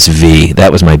Prius V.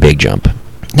 That was my big jump.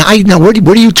 Now where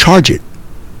do you charge it?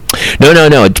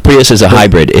 No. Prius is a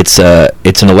hybrid. It's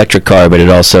an electric car, but it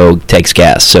also takes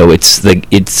gas. So it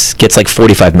gets like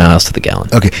 45 miles to the gallon.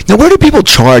 Okay. Now, where do people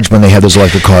charge when they have those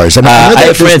electric cars? I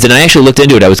have friends, and I actually looked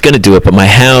into it. I was going to do it, but my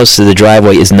house, the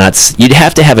driveway is not. You'd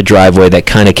have to have a driveway that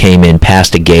kind of came in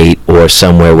past a gate or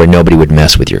somewhere where nobody would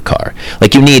mess with your car.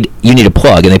 Like you need a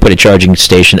plug, and they put a charging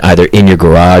station either in your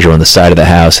garage or on the side of the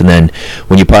house, and then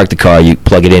when you park the car, you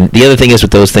plug it in. The other thing is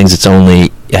with those things,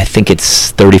 I think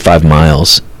it's 35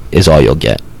 miles. Is all you'll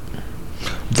get.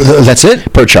 That's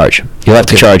it? Per charge. You'll have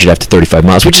to charge it after 35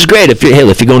 miles, which is great if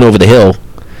you're going over the hill.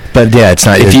 But yeah, it's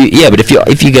not. But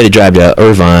if you got to drive to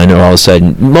Irvine, or all of a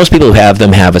sudden, most people who have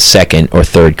them have a second or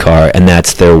third car, and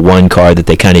that's their one car that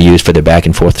they kind of use for their back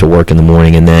and forth to work in the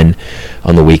morning, and then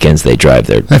on the weekends they drive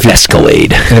their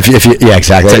Escalade. And if you yeah,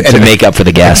 exactly. to make up for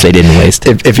the gas they didn't waste.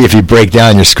 If you break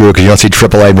down, you're screwed because you don't see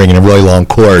AAA bringing a really long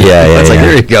cord. Yeah. It's like,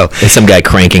 here you go. There's some guy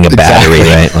cranking a battery,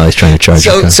 right, while he's trying to charge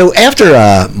the car. So after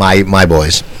my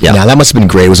boys, yeah. Now that must have been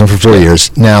great. It was on for 4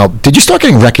 years. Now, did you start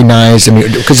getting recognized? I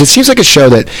mean, because it seems like a show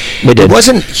that it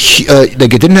wasn't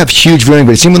like it didn't have huge viewing,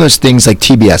 but it seemed one of those things like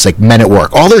TBS, like Men at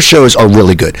Work. All their shows are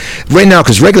really good right now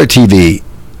because regular TV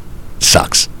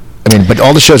sucks. I mean, but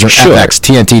all the shows are FX,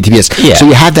 TNT, TBS. Yeah. So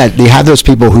you have that. They have those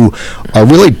people who are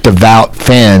really devout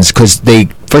fans because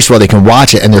first of all, they can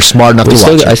watch it and they're smart enough to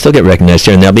watch it. I still get recognized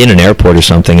here, and they'll be in an airport or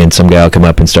something, and some guy will come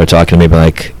up and start talking to me,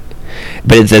 but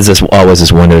there's always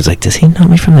this wonder. It's like, does he know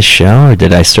me from the show, or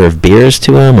did I serve beers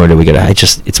to him, or did we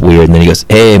it's weird. And then he goes,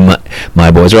 hey,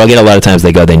 my boys. Or I'll get a lot of times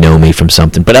they know me from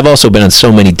something. But I've also been on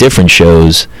so many different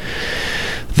shows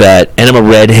and I'm a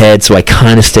redhead, so I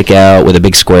kind of stick out with a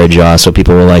big square jaw, so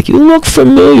people were like, you look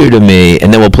familiar to me.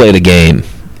 And then we'll play the game,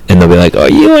 and they'll be like, are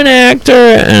you an actor?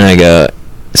 And I go,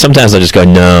 sometimes I'll just go,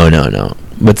 no.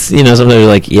 But, sometimes they're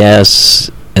like, yes.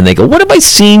 And they go, what have I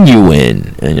seen you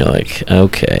in? And you're like,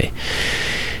 okay.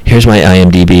 Here's my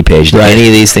IMDb page. Do any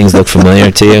of these things look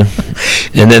familiar to you?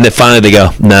 And then finally they go,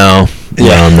 no,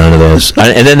 none of those.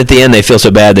 And then at the end they feel so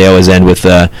bad, they always end with,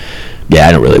 I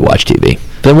don't really watch TV.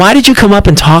 Then why did you come up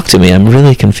and talk to me? I'm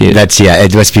really confused.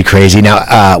 It must be crazy.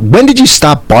 Now, when did you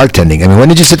stop bartending? I mean, when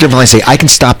did you sit there and say, I can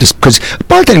stop this? Because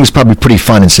bartending was probably pretty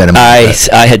fun in Santa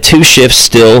Monica. I had 2 shifts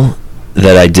still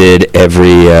that I did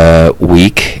every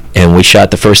week, and we shot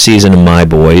the first season of My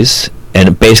Boys,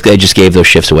 and basically I just gave those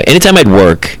shifts away. Anytime I'd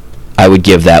work, I would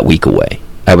give that week away.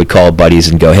 I would call buddies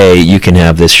and go, hey, you can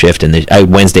have this shift, and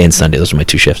Wednesday and Sunday, those were my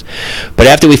 2 shifts. But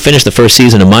after we finished the first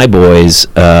season of My Boys,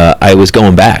 I was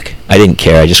going back. I didn't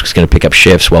care. I just was going to pick up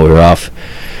shifts while we were off.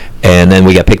 And then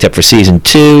we got picked up for season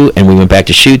 2, and we went back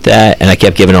to shoot that, and I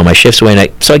kept giving all my shifts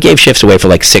away. So I gave shifts away for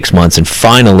like 6 months, and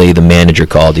finally the manager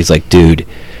called. He's like, dude,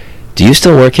 do you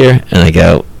still work here? And I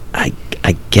go, I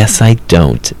guess I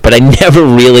don't. But I never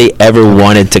really ever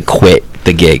wanted to quit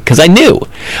the gig because I knew.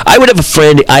 I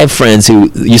have friends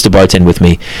who used to bartend with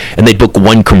me, and they'd book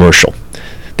one commercial.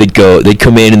 They'd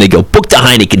come in and they'd go, book the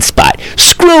Heineken spot.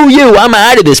 Screw you, I'm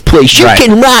out of this place. You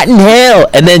can rot in hell.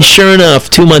 And then sure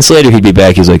enough, 2 months later, he'd be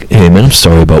back. He's like, hey, man, I'm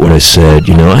sorry about what I said.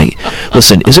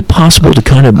 Listen, is it possible to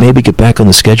kind of maybe get back on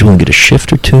the schedule and get a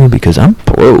shift or 2? Because I'm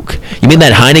broke. You mean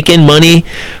that Heineken money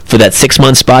for that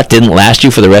 6-month spot didn't last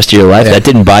you for the rest of your life? Yeah. That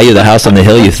didn't buy you the house on the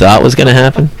hill you thought was going to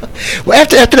happen? Well,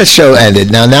 after that show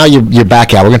ended, now you're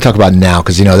back out. We're going to talk about now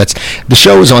because, the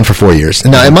show was on for 4 years.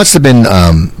 Now, it must have been,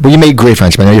 you made great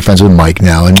friends. know you're friends with Mike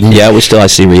now. And Yeah, I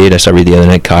see Reed. I saw Reed the other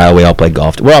night. Kyle, we all played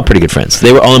golf. We're all pretty good friends.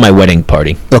 They were all in my wedding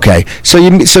party. Okay, so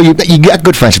you got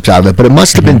good friendships out of it, but it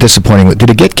must have been disappointing. Did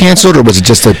it get canceled, or was it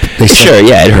just that they said? Sure,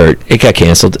 yeah, it hurt. It got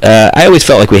canceled. I always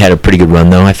felt like we had a pretty good run,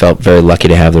 though. I felt very lucky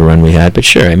to have the run we had. But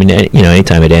sure, I mean,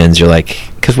 anytime it ends, you're like,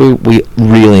 because we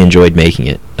really enjoyed making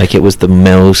it. Like, it was the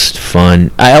most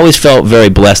fun. I always felt very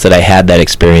blessed that I had that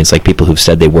experience. Like, people who've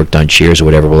said they worked on Cheers or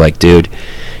whatever were like, dude,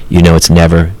 it's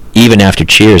never, even after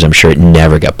Cheers, I'm sure it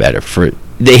never got better.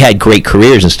 They had great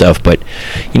careers and stuff, but,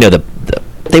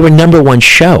 they were number one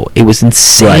show. It was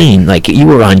insane. Right. Like, you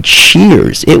were on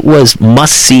Cheers. It was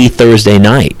must-see Thursday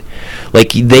night.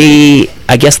 Like,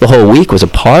 I guess the whole week was a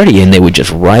party, and they would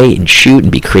just write and shoot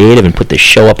and be creative and put the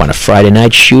show up on a Friday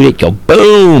night, shoot it, go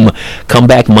boom, come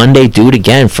back Monday, do it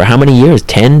again. For how many years?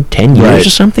 10 years or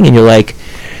something? And you're like,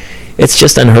 it's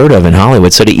just unheard of in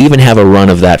Hollywood. So to even have a run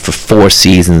of that for 4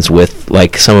 seasons with,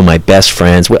 like, some of my best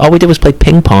friends, all we did was play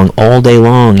ping pong all day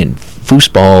long and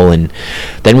foosball, and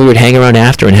then we would hang around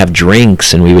after and have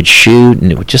drinks, and we would shoot,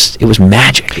 and it was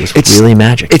magic. It was really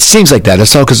magic. It seems like that.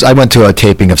 It's all because I went to a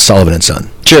taping of Sullivan and Son.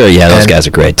 Sure, yeah, those guys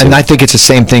are great too. And I think it's the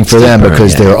same thing for them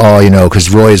because they're all, because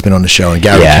Roy has been on the show and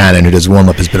Gary Cannon, who does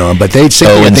warm-up, has been on. But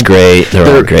Owen's great.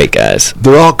 They're all great guys.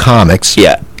 They're all comics.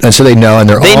 Yeah. And so they know, and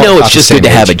they know it's just good to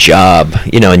have a job,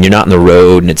 and you're not on the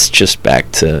road, and it's just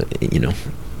back to,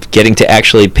 getting to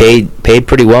actually paid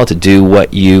pretty well to do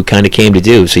what you kind of came to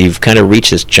do. So you've kind of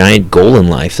reached this giant goal in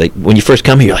life. Like, when you first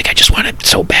come here, you're like, I just want it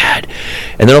so bad.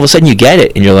 And then all of a sudden you get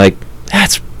it, and you're like,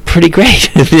 that's pretty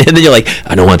great. And then you're like,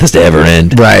 I don't want this to ever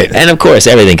end. Right. And of course,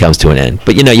 everything comes to an end.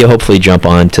 But, you hopefully jump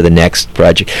on to the next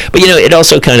project. But, it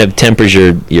also kind of tempers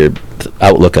your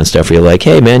outlook on stuff where you're like,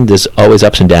 hey, man, there's always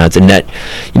ups and downs. And that,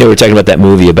 we're talking about that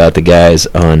movie about the guys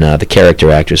on the character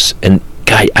actors. And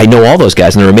God, I know all those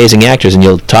guys, and they're amazing actors, and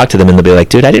you'll talk to them, and they'll be like,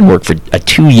 dude, I didn't work for a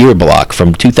 2-year block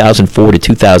from 2004 to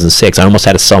 2006. I almost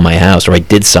had to sell my house, or I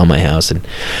did sell my house, and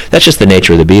that's just the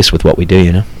nature of the beast with what we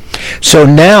do, So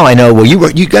now I know, you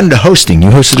got into hosting. You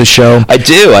hosted a show. I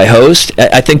do. I host.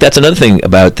 I think that's another thing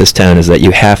about this town is that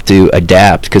you have to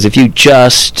adapt, because if you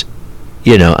just,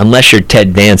 unless you're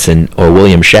Ted Danson or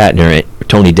William Shatner or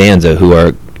Tony Danza, who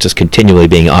are just continually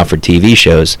being offered TV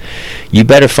shows, you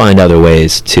better find other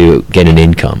ways to get an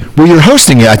income. Well, you're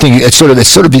hosting it. I think it sort of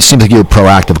seems like you were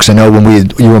proactive, because I know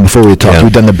before we talked,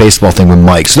 we'd done the baseball thing with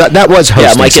Mike. So that was hosting.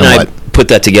 Yeah, Mike somewhat. And I put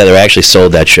that together. I actually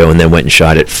sold that show and then went and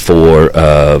shot it for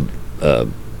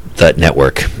that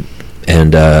network,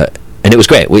 and it was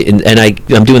great.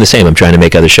 I'm doing the same. I'm trying to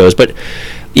make other shows, but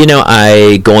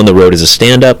I go on the road as a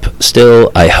stand-up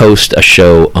still. I host a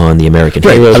show on the American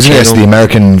Heroes I was channel. The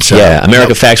American...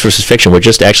 America Facts versus Fiction. We're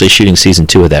just actually shooting season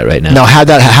 2 of that right now. Now, how'd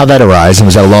that arise? And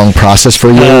was that a long process for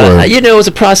you? It was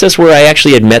a process where I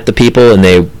actually had met the people, and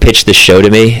they pitched the show to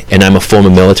me, and I'm a former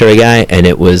military guy, and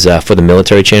it was for the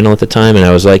military channel at the time, and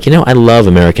I was like, I love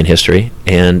American history.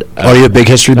 And are you a big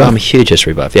history buff? I'm a huge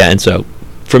history buff, yeah. And so,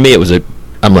 for me,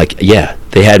 I'm like, yeah,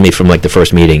 they had me from like the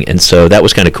first meeting, and so that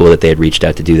was kind of cool that they had reached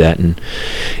out to do that, and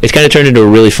it's kind of turned into a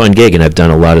really fun gig, and I've done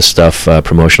a lot of stuff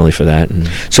promotionally for that. And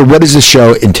so what does the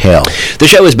show entail? The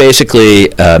show is basically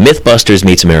Mythbusters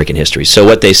meets American history. So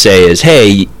what they say is,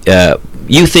 hey,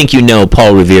 you think you know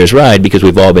Paul Revere's Ride because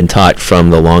we've all been taught from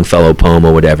the Longfellow poem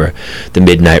or whatever, the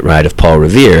Midnight Ride of Paul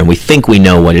Revere, and we think we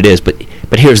know what it is, but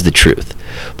here's the truth.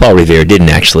 Paul Revere didn't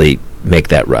actually make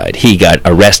that ride. He got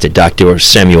arrested. Dr.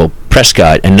 Samuel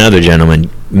Prescott, another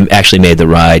gentleman, actually made the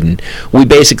ride, and we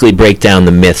basically break down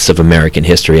the myths of American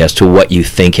history as to what you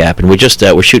think happened.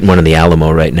 We're shooting one in the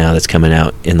Alamo right now that's coming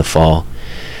out in the fall,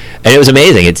 and it was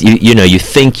amazing. It's you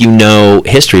think you know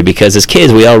history because as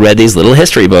kids we all read these little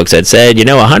history books that said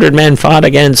 100 men fought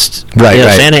against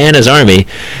Santa Anna's army.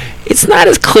 It's not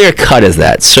as clear cut as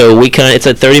that. So it's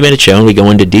a 30-minute show, and we go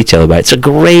into detail about it. It's a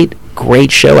great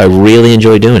show. I really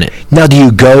enjoy doing it. Now, do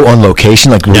you go on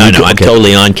location? No, I'm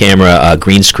totally on camera,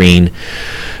 green screen.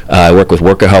 I work with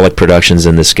Workaholic Productions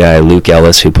and this guy, Luke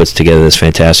Ellis, who puts together this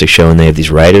fantastic show, and they have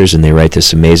these writers, and they write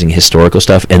this amazing historical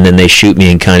stuff, and then they shoot me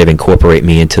and kind of incorporate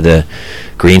me into the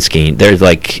green screen. They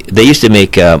used to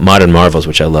make Modern Marvels,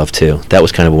 which I love, too. That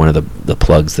was kind of one of the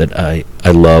plugs that I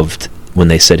loved when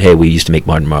they said, hey, we used to make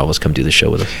Modern Marvels, come do the show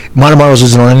with us. Modern Marvels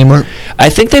isn't on anymore? I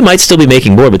think they might still be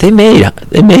making more, but they made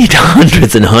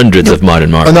hundreds and hundreds of Modern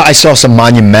Marvels. Oh, no, I saw some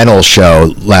monumental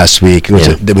show last week.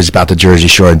 It was about the Jersey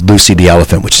Shore, Lucy the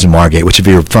Elephant, which is in Margate, which if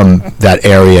you're from that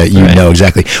area, you know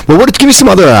exactly. Well, give me some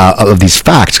other of these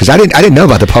facts, because I didn't know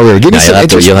about the Power.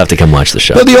 You'll have to come watch the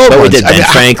show. Well, the old ones. We did Ben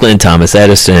Franklin, Thomas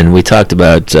Edison. We talked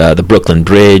about the Brooklyn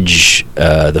Bridge,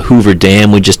 the Hoover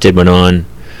Dam. We just did one on.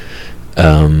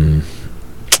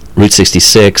 Route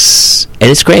 66,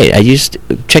 and it's great.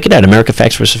 Check it out, America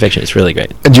Facts vs. Fiction. It's really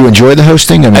great. And do you enjoy the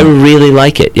hosting? I really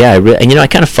like it. Yeah, and I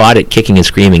kind of fought it kicking and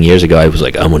screaming years ago. I was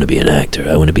like, I want to be an actor.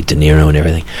 I want to be De Niro and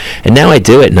everything. And now I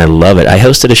do it, and I love it. I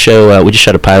hosted a show. We just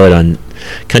shot a pilot on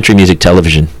country music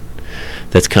television.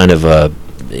 That's kind of a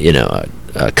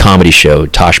comedy show,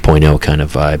 Tosh.0 kind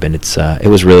of vibe, and it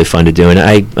was really fun to do. And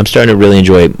I'm starting to really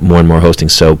enjoy more and more hosting.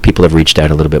 So people have reached out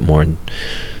a little bit more, and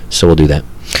so we'll do that.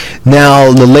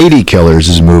 Now, The Lady Killers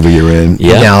is a movie you're in.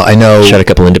 Yeah. Now, I know... Shot a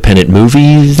couple independent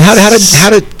movies. How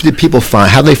did people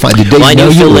find... How did they find... Did they I know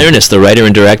knew Phil you? Lairness, the writer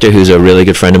and director, who's a really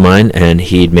good friend of mine, and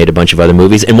he'd made a bunch of other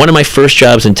movies. And one of my first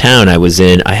jobs in town,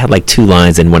 I had like 2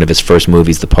 lines in one of his first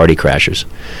movies, The Party Crashers.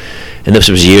 And this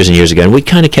was years and years ago. And we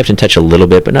kind of kept in touch a little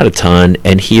bit, but not a ton.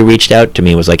 And he reached out to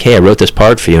me and was like, hey, I wrote this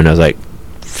part for you. And I was like,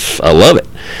 I love it.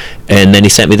 And then he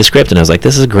sent me the script, and I was like,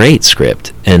 this is a great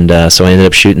script. And so I ended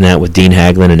up shooting that with Dean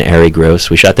Haglin and Ari Gross.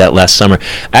 We shot that last summer.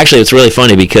 Actually, it's really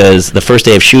funny because the first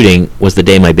day of shooting was the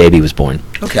day my baby was born.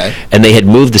 Okay. And they had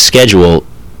moved the schedule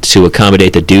to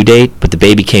accommodate the due date, but the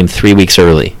baby came 3 weeks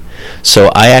early.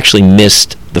 So I actually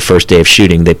missed the first day of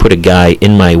shooting. They put a guy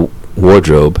in my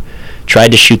wardrobe,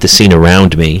 tried to shoot the scene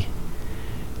around me,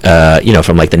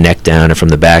 from like the neck down or from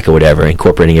the back or whatever,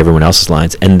 incorporating everyone else's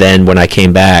lines. And then when I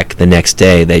came back the next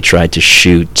day, they tried to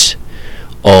shoot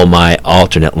all my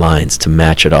alternate lines to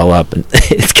match it all up. And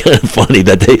it's kind of funny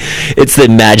that it's the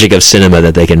magic of cinema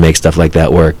that they can make stuff like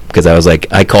that work. Because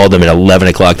I called them at 11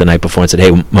 o'clock the night before and said,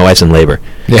 hey, my wife's in labor.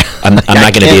 Yeah. I'm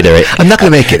not going to be there. I'm not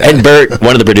going to make it. And Bert,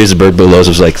 one of the producers, Bert Boulos,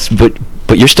 was like,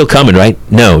 but you're still coming, right?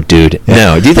 No, dude. Yeah.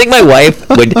 No. Do you think my wife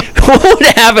would... What would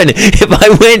happen if I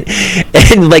went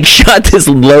and shot this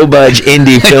low-budge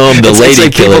indie film, The Lady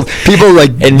Killers, people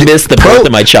and missed the birth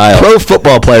of my child? Pro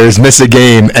football players miss a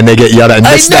game and they get yelled at and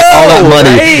miss all that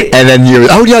money, right? And then you're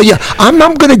I'm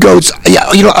gonna go.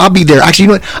 I'll be there. Actually,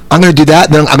 you know what? I'm gonna do that.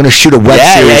 Then I'm gonna shoot a web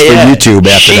series for YouTube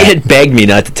after she that. Had begged me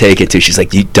not to take it too. She's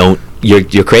like,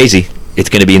 you're crazy. It's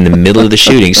going to be in the middle of the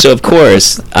shooting. So of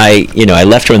course, I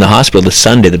left her in the hospital the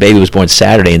Sunday. The baby was born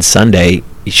Saturday, and Sunday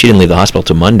she didn't leave the hospital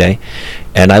till Monday,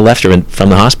 and I left her from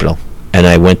the hospital, and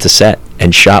I went to set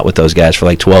and shot with those guys for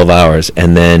like 12 hours,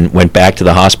 and then went back to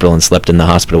the hospital and slept in the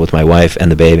hospital with my wife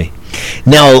and the baby.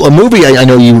 Now, a movie, I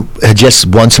know you had just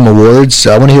won some awards.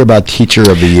 I want to hear about Teacher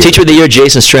of the Year. Teacher of the Year,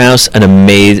 Jason Strauss, an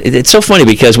amazing... It's so funny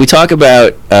because we talk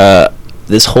about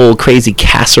this whole crazy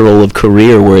casserole of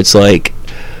career where it's like...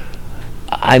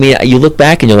 I mean, you look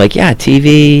back and you're like, yeah,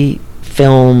 TV,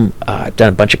 film, I've done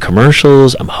a bunch of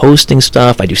commercials, I'm hosting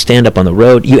stuff, I do stand-up on the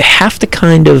road. You have to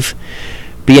kind of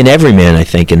be an everyman, I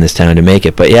think, in this town to make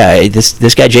it. But yeah,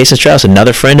 this guy, Jason Strauss,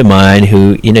 another friend of mine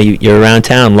who, you're around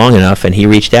town long enough, and he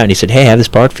reached out and he said, hey, I have this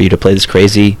part for you to play this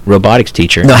crazy robotics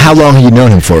teacher. Now, how long have you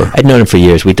known him for? I'd known him for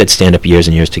years. We did stand-up years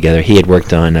and years together. He had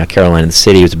worked on Caroline in the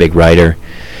City. He was a big writer.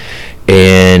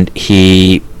 And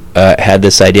he had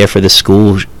this idea for this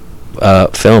school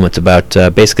film. It's about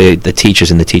basically the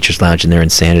teachers in the teachers' lounge and their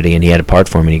insanity, and he had a part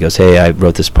for me. He goes, hey, I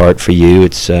wrote this part for you.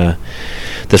 It's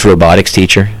this robotics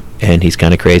teacher, and he's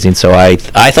kind of crazy. And so I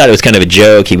thought it was kind of a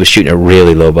joke. He was shooting a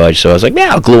really low budget, so I was like,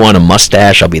 yeah, I'll glue on a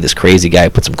mustache. I'll be this crazy guy,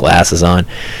 put some glasses on.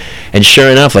 And sure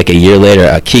enough, like a year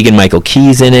later, Keegan-Michael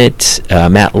Key's in it,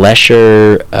 Matt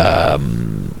Lesher, the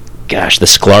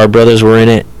Sklar brothers were in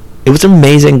it. It was an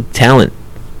amazing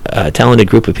talented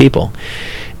group of people.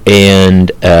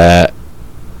 And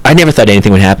I never thought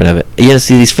anything would happen of it.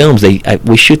 See these films,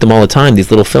 we shoot them all the time, these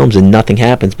little films, and nothing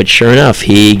happens. But sure enough,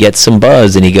 he gets some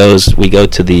buzz, and we go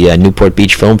to the Newport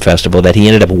Beach Film Festival that he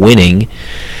ended up winning.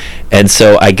 And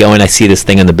so I go and I see this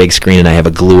thing on the big screen, and I have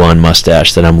a glue-on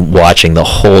mustache that I'm watching the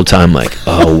whole time like,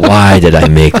 oh, why did I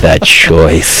make that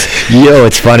choice?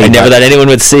 It's funny. I never thought anyone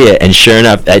would see it, and sure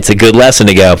enough, it's a good lesson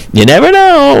to go, you never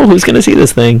know who's going to see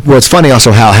this thing. Well, it's funny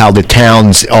also how the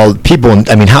towns, how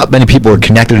many people are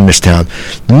connected in this town.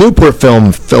 The Newport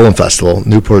Film Festival,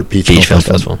 Newport Beach Film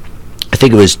Festival. I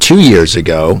think it was 2 years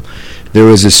ago. There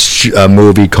was this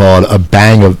movie called A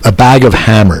Bag of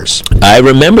Hammers. I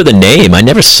remember the name. I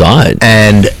never saw it.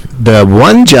 And the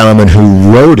one gentleman who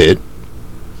wrote it,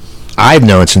 I've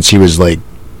known since he was like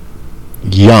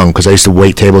young, because I used to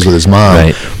wait tables with his mom.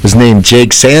 Right. Was named Jake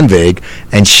Sandvig,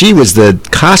 and she was the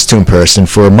costume person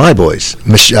for My Boys,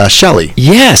 Shelley.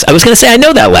 Yes, I was going to say I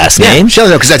know that last name.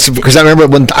 Shelley, because I remember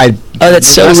when I. Oh, that's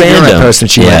so random. Person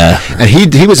she went, and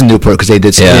he was in Newport because they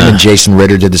did. Him and Jason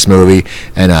Ritter did this movie,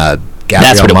 and Gabrielle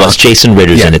That's what it was. Mock. Jason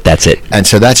Ritter's in it. That's it. And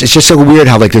so it's just so weird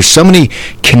how like there's so many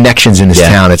connections in this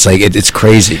town. It's like it's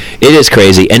crazy. It is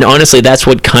crazy. And honestly, that's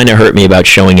what kind of hurt me about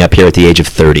showing up here at the age of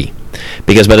 30.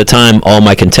 Because by the time all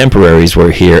my contemporaries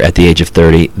were here at the age of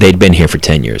 30, they'd been here for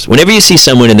 10 years. Whenever you see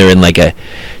someone and they're in like a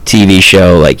TV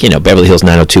show, like, you know, Beverly Hills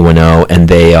 90210, and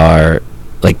they are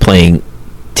like playing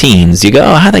teens, you go,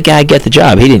 oh, how'd that guy get the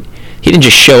job? He didn't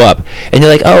just show up. And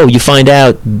you're like, oh, you find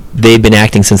out they've been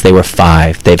acting since they were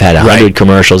 5. They've had 100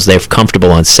 commercials. They're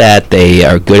comfortable on set. They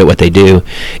are good at what they do.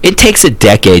 It takes a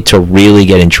decade to really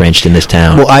get entrenched in this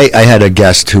town. Well, I had a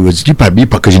guest who was,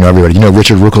 because you know everybody, you know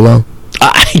Richard Ruccolo?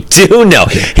 I do know.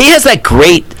 He has that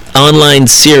great online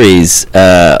series.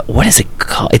 What is it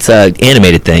called? It's an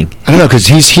animated thing. I don't know, because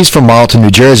he's from Marlton, New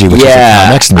Jersey, which is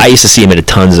next to me. I used to see him at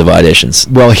tons of auditions.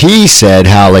 Well, he said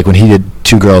how, like, when he did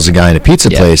Two Girls, a Guy in a Pizza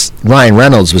Place, Ryan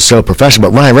Reynolds was so professional,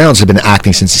 but Ryan Reynolds had been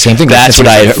acting since the same thing. That's what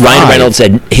Ryan Reynolds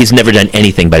said. He's never done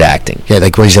anything but acting. Yeah,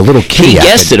 like when he's a little kid. He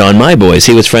guested on My Boys.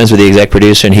 He was friends with the exec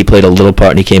producer, and he played a little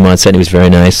part, and he came on set, and he was very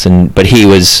nice, but he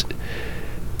was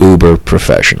uber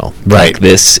professional. Right. Like,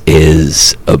 this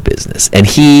is a business. And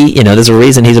he, you know, there's a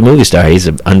reason he's a movie star. He's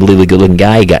an unbelievably good looking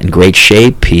guy. He got in great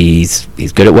shape. He's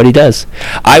good at what he does.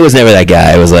 I was never that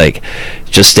guy. I was like,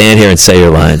 just stand here and say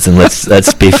your lines and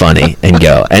let's be funny and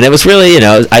go. And it was really, you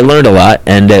know, I learned a lot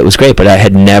and it was great, but I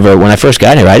had never, when I first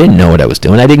got here, I didn't know what I was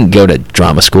doing. I didn't go to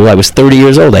drama school. I was 30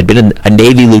 years old. I'd been a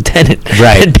Navy lieutenant.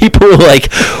 Right. And people were like,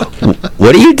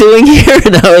 what are you doing here?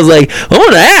 And I was like, I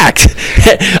want to act.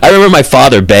 I remember my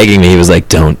father begging me. He was like,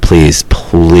 don't, please,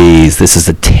 this is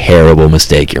a terrible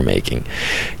mistake you're making.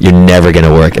 You're never going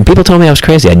to work. And people told me I was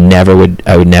crazy. I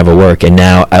would never work. And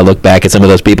now I look back at some of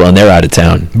those people and they're out of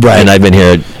town. Right. And I've been here,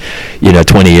 you know,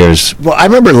 20 years. Well, I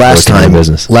remember last time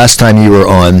you were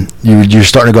on, you're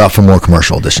starting to go out for more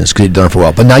commercial auditions because you've done it for a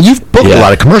while. But now you've booked a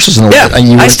lot of commercials in the world.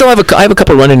 I still have I have a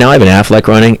couple running now. I have an Affleck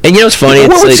running. And you know, it's funny.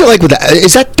 What's it like with that?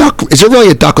 Is that duck? Is there really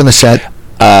a duck on the set?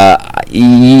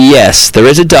 Yes, there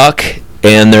is a duck,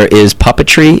 and there is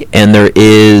puppetry, and there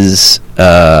is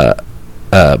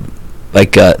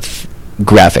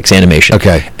graphics, animation.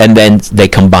 Okay. And then they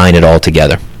combine it all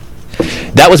together.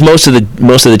 That was most of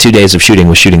the 2 days of shooting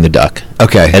was shooting the duck.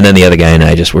 Okay. And then the other guy and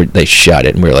I they shot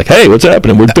it, and we were like, hey, what's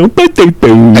happening?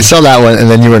 I saw that one, and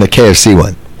then you were in a KFC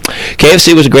one.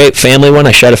 KFC was a great family one.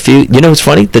 I shot a few. You know what's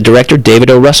funny? The director, David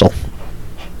O. Russell,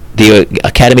 the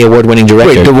Academy Award-winning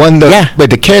director. Wait,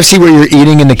 the KFC where you're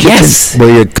eating in the kitchen? Yes.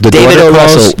 David O.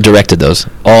 Russell directed those.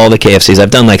 All the KFCs.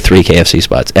 I've done like 3 KFC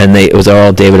spots, and it was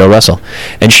all David O. Russell.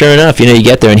 And sure enough, you know, you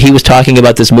get there, and he was talking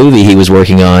about this movie he was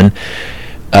working on,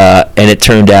 and it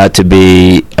turned out to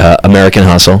be American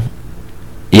Hustle.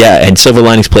 Yeah, and Silver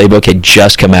Linings Playbook had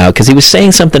just come out, because he was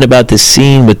saying something about this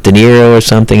scene with De Niro or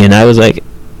something, and I was like,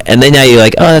 and then now you're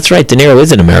like, oh, that's right, De Niro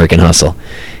is in American Hustle.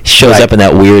 He shows up in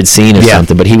that weird scene or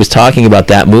something, but he was talking about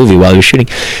that movie while he was shooting.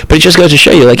 But it just goes to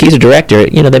show you, like, he's a director.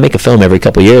 You know, they make a film every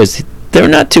couple of years. They're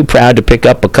not too proud to pick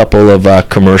up a couple of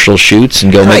commercial shoots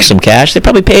and go make some cash. They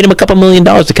probably paid him a couple $1 million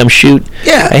to come shoot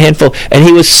a handful. And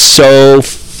he was so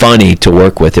funny to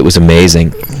work with. It was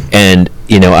amazing. And,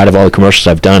 you know, out of all the commercials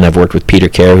I've done, I've worked with Peter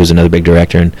Kerr, who's another big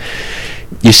director, and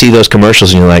you see those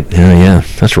commercials and you're like, oh yeah,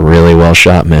 that's really well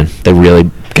shot, man. They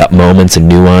really got moments and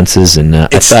nuances, and I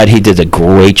thought he did a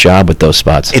great job with those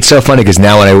spots. It's so funny because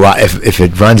now when if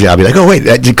it runs, I'll be like, oh wait,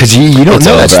 because you don't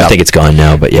know that stuff. I think it's gone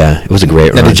now, but yeah, it was a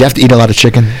great run. Did you have to eat a lot of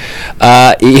chicken?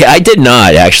 Yeah, I did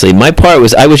not actually. My part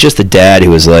was I was just the dad who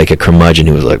was like a curmudgeon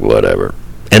who was like whatever.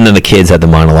 And then the kids had the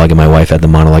monologue, and my wife had the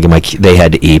monologue, and they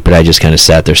had to eat, but I just kind of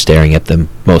sat there staring at them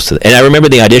most of the. And I remember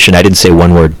the audition. I didn't say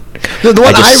one word. No,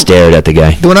 I just stared at the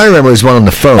guy. The one I remember was one on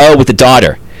the phone. Oh, with the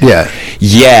daughter. Yeah.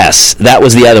 Yes, that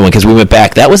was the other one because we went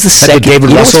back. That was the second. David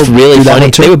Russell. Really funny.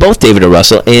 They were both David O.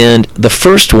 Russell, and the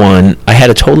first one I had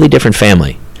a totally different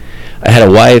family. I had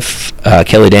a wife,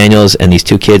 Kelly Daniels, and these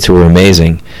 2 kids who were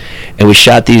amazing, and we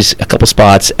shot a couple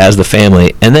spots as the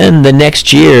family. And then the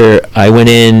next year, I went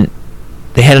in.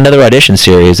 They had another audition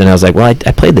series, and I was like, well,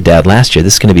 I played the dad last year.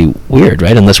 This is going to be weird,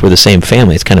 right? Unless we're the same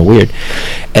family. It's kind of weird.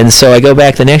 And so I go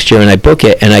back the next year, and I book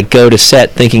it, and I go to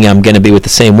set thinking I'm going to be with the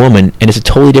same woman, and it's a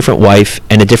totally different wife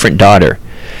and a different daughter.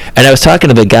 And I was talking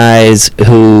to the guys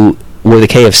who were the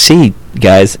KFC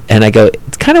guys, and I go,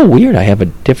 it's kind of weird. I have a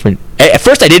different... At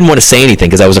first, I didn't want to say anything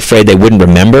because I was afraid they wouldn't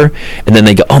remember. And then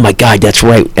they go, oh, my God, that's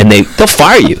right. And they'll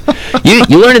fire you.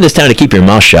 You learn in this town to keep your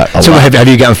mouth shut a lot. Have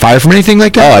you gotten fired from anything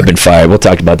like that? Oh, I've been fired. We'll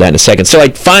talk about that in a second. So I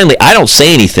don't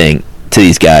say anything to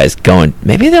these guys going,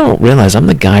 maybe they don't realize I'm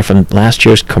the guy from last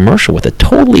year's commercial with a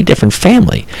totally different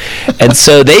family. And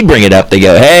so they bring it up. They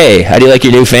go, hey, how do you like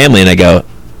your new family? And I go,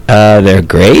 they're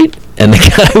great. And the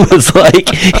guy was like,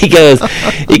 he goes,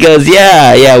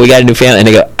 yeah, we got a new family. And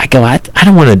I go, I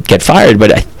don't want to get fired,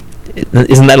 but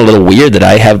isn't that a little weird that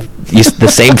I have the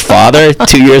same father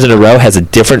 2 years in a row has a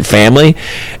different family?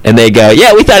 And they go,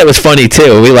 yeah, we thought it was funny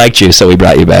too. We liked you, so we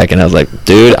brought you back. And I was like,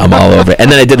 dude, I'm all over it.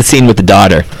 And then I did the scene with the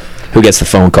daughter who gets the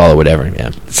phone call or whatever.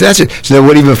 Yeah. So that's it. So then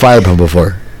what have you been fired from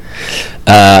before?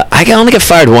 I only got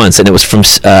fired once, and it was from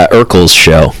Urkel's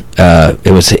show.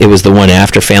 It was the one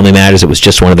after Family Matters. It was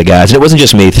just one of the guys, and it wasn't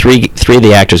just me. Three of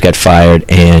the actors got fired,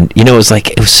 and it was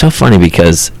so funny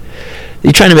because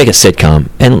you're trying to make a sitcom,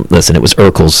 and listen, it was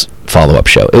Urkel's follow-up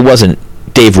show. It wasn't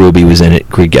Dave Ruby was in it,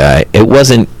 great guy. It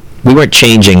wasn't. We weren't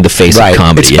changing the face of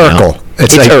comedy. It's Urkel.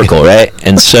 It's like Urkel, right?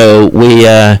 And so we.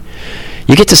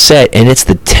 You get to set, and it's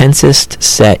the tensest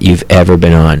set you've ever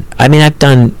been on. I mean, I've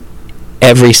done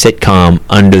every sitcom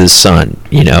under the sun,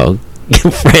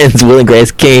 Friends, Will and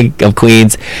Grace, King of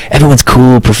Queens. Everyone's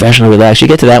cool, professional, relaxed. You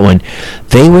get to that one,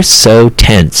 they were so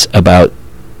tense about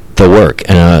the work,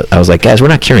 and I was like, guys, we're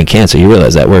not curing cancer. You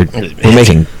realize that we're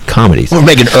making comedies. We're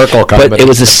making Urkel comedy. But it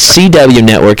was a CW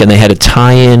network, and they had a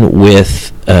tie-in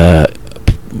with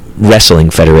Wrestling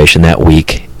Federation that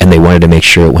week, and they wanted to make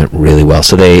sure it went really well.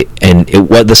 So the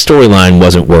storyline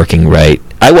wasn't working right.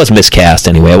 I was miscast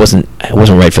anyway. I wasn't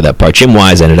right for that part. Jim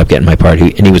Wise ended up getting my part,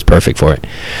 and he was perfect for it.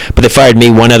 But they fired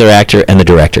me, one other actor, and the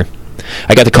director.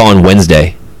 I got the call on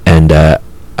Wednesday, and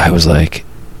I was like,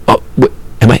 "Oh,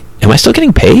 am I still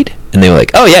getting paid?" And they were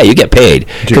like, "Oh yeah, you get paid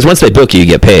because once they book you, you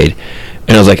get paid."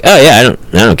 And I was like, "Oh yeah, I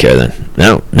don't care then.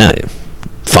 No,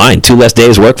 fine. 2 less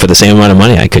days work for the same amount of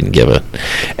money. I couldn't give it."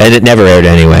 And it never aired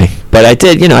anyway. But I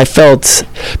did, I felt,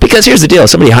 because here's the deal,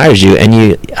 somebody hires you,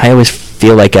 and I always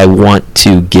feel like I want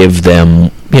to give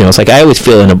them, it's like I always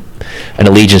feel an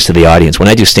allegiance to the audience. When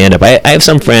I do stand-up, I have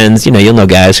some friends, you'll know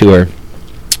guys who are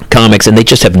comics, and they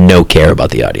just have no care about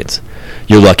the audience.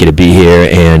 You're lucky to be here,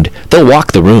 and they'll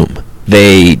walk the room.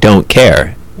 They don't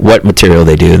care what material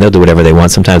they do, and they'll do whatever they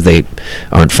want. Sometimes they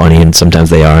aren't funny, and sometimes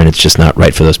they are, and it's just not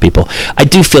right for those people. I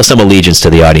do feel some allegiance to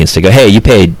the audience to go, hey, you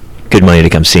paid good money to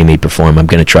come see me perform. I'm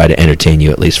going to try to entertain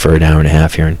you at least for an hour and a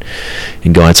half here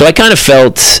and go on. So I kind of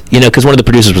felt, because one of the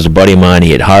producers was a buddy of mine.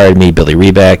 He had hired me, Billy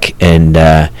Rebeck, and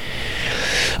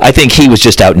I think he was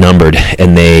just outnumbered,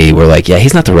 and they were like, yeah,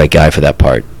 he's not the right guy for that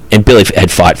part. And Billy had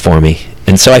fought for me.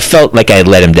 And so I felt like I had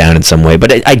let him down in some way,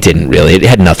 but I didn't really. It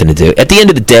had nothing to do. At the end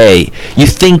of the day, I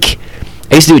used to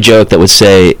do a joke that would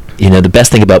say, the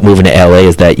best thing about moving to LA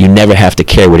is that you never have to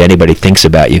care what anybody thinks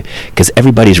about you because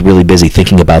everybody's really busy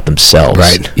thinking about themselves.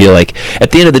 Right. You're like,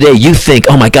 at the end of the day, you think,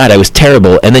 oh my God, I was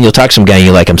terrible. And then you'll talk to some guy and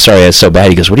you're like, I'm sorry, I was so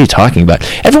bad. He goes, what are you talking about?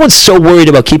 Everyone's so worried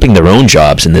about keeping their own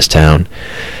jobs in this town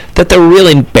that they're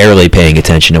really barely paying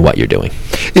attention to what you're doing.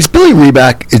 Is Billy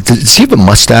Rebeck, does he have a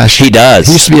mustache? He does.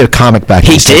 He used to be a comic back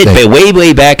in the day. He did, but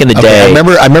way back in the day.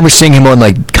 I remember seeing him on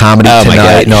Comedy Tonight. My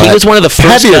God. And all he was one of the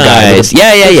first guys.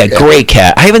 Yeah. Great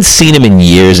cat. I haven't seen him in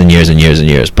years and years and years and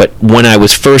years. But when I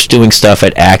was first doing stuff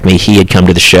at Acme, he had come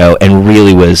to the show and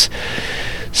really was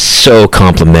so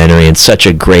complimentary and such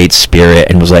a great spirit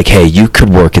and was like, hey, you could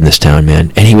work in this town,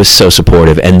 man. And he was so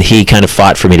supportive, and he kind of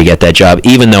fought for me to get that job,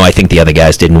 even though I think the other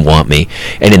guys didn't want me.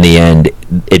 And in the end,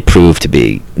 it proved to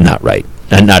be not right.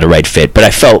 Not a right fit, but I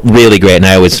felt really great, and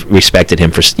I always respected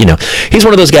him for, he's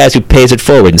one of those guys who pays it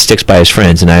forward and sticks by his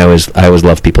friends, and I always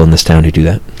love people in this town who do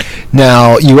that.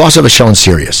 Now, you also have a show on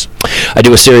Sirius. I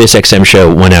do a Sirius XM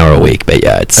show 1 hour a week, but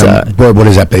yeah, it's... what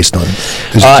is that based on?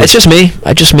 It's just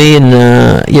me,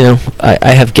 and,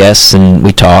 I have guests, and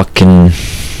we talk, and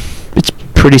it's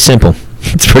pretty simple.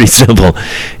 It's pretty simple.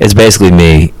 It's basically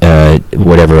me,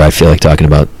 whatever I feel like talking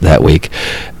about that week.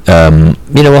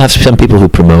 We'll have some people who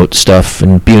promote stuff,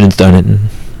 and Bunan's done it, and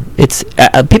it's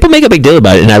people make a big deal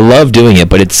about it, and I love doing it,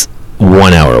 but it's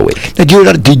 1 hour a week. Now, do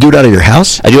you do it out of your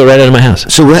house? I do it right out of my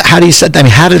house. So how do you set?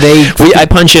 How do they? I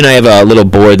punch in. I have a little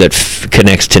board that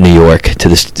connects to New York, to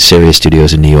the Sirius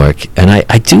studios in New York, and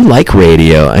I do like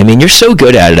radio. I mean, you're so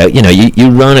good at it. You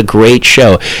run a great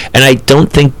show, and I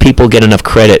don't think people get enough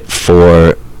credit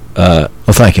for. Well,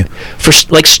 thank you. For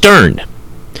Stern.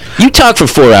 You talk for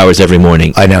 4 hours every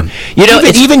morning. I know.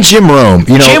 Even Jim Rome.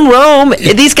 Jim Rome.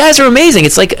 These guys are amazing.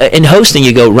 It's like in hosting,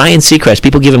 you go Ryan Seacrest.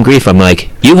 People give him grief. I'm like,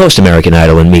 you host American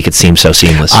Idol and make it seem so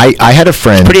seamless. I had a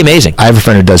friend. It's pretty amazing. I have a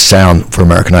friend who does sound for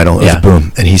American Idol. It was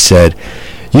Boom, and he said,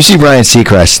 "You see Ryan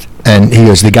Seacrest, and he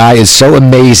goes, the guy is so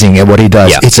amazing at what he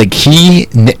does. Yeah. It's like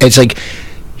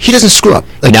he doesn't screw up.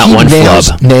 Like not one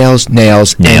flub. Nails.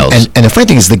 And the funny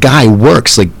thing is, the guy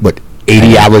works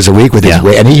 80 hours a week with his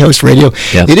and he hosts radio.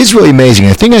 Yeah. It is really amazing.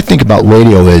 The thing I think about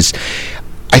radio is,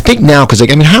 I think now, because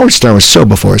Howard Stern was so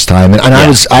before his time, and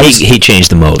he changed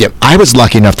the mode. Yeah, I was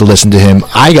lucky enough to listen to him.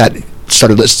 I got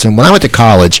started listening. When I went to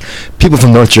college, people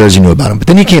from North Jersey knew about him, but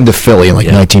then he came to Philly in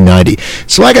 1990.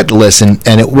 So I got to listen,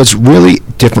 and it was really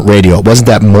different radio. It wasn't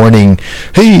that morning,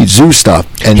 hey, zoo stuff.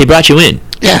 And he brought you in.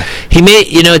 Yeah. He made,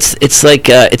 it's like,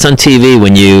 it's on TV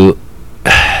when you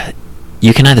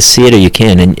can either see it or you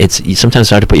can, and it's sometimes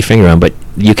hard to put your finger on, but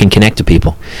you can connect to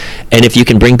people. And if you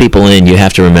can bring people in, you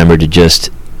have to remember to just,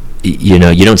 you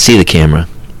don't see the camera.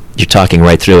 You're talking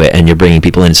right through it, and you're bringing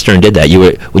people in. Stern did that.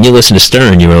 When you listened to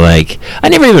Stern, you were like, I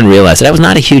never even realized it. I was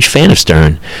not a huge fan of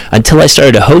Stern until I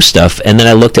started to host stuff, and then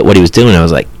I looked at what he was doing, and I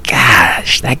was like,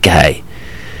 gosh, that guy.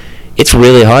 It's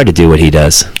really hard to do what he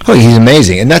does. Oh, he's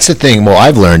amazing. And that's the thing,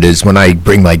 I've learned is when I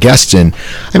bring my guests in,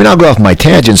 I mean, I'll go off my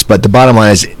tangents, but the bottom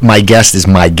line is my guest is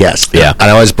my guest. Yeah. And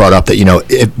I always brought up that,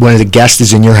 when the guest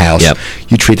is in your house,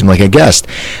 you treat them like a guest.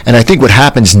 And I think what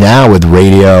happens now with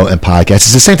radio and podcasts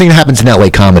is the same thing that happens in LA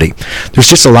comedy. There's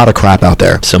just a lot of crap out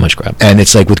there. So much crap. And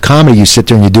it's like with comedy, you sit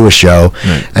there and you do a show,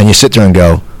 and you sit there and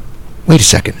go, wait a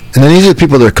second. And then these are the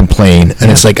people that complain.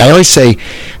 And it's like, I always say,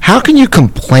 how can you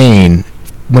complain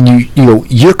when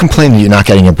you're complaining that you're not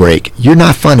getting a break? You're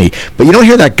not funny. But you don't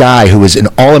hear that guy who is an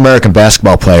all-American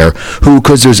basketball player who,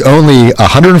 because there's only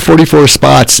 144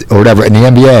 spots or whatever in the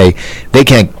NBA, they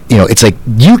can't, it's like,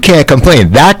 you can't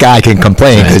complain. That guy can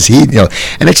complain because he,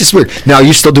 and it's just weird. Now, are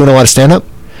you still doing a lot of stand-up?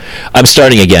 I'm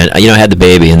starting again. I had the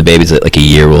baby, and the baby's like a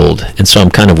year old. And so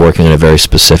I'm kind of working on a very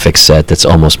specific set that's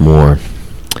almost more,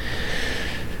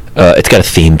 it's got a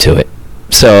theme to it.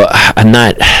 So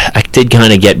I did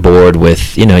kind of get bored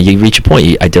with, you reach a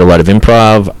point. I did a lot of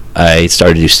improv. I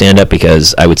started to do stand-up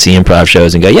because I would see improv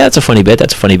shows and go, yeah, that's a funny bit,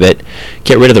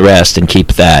 get rid of the rest and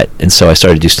keep that. And so I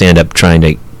started to do stand-up trying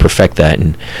to perfect that.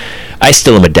 And I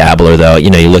still am a dabbler, though. You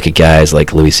look at guys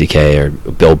like Louis C.K. or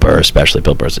Bill Burr, especially.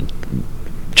 Bill Burr's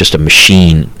just a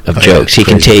machine of jokes. He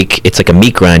can take, it's like a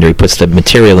meat grinder. He puts the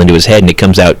material into his head and it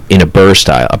comes out in a Burr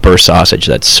style, a Burr sausage.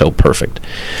 That's so perfect.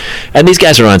 And these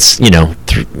guys are on,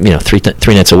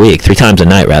 three nights a week, 3 times a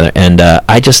night rather. And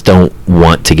I just don't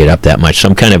want to get up that much. So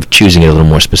I'm kind of choosing it a little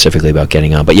more specifically about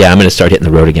getting on. But yeah, I'm going to start hitting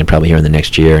the road again probably here in the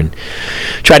next year and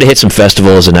try to hit some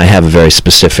festivals. And I have a very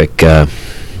specific,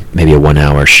 maybe a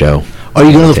 1-hour show. Are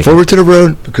you going to look forward to the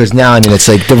road? Because now, it's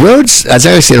like the road's, as I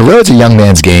always say, the road's a young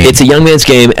man's game. It's a young man's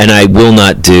game, and I will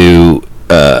not do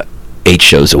 8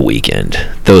 shows a weekend.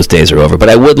 Those days are over. But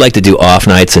I would like to do off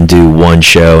nights and do 1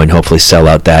 show and hopefully sell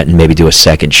out that and maybe do a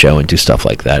second show and do stuff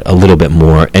like that a little bit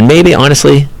more. And maybe,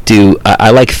 honestly,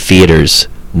 I like theaters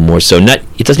more so.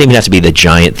 It doesn't even have to be the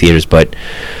giant theaters, but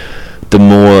the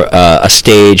more a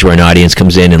stage where an audience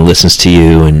comes in and listens to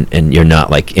you and you're not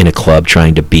like in a club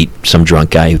trying to beat some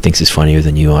drunk guy who thinks he's funnier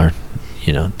than you are.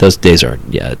 Those days are,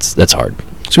 that's hard.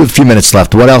 So we have a few minutes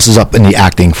left. What else is up in the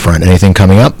acting front? Anything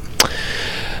coming up?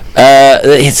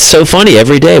 It's so funny.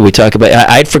 Every day we talk about,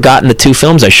 I'd forgotten the 2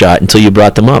 films I shot until you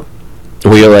brought them up.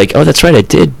 Where you're like, oh, that's right, I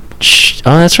did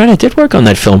work on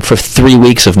that film for 3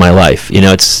 weeks of my life.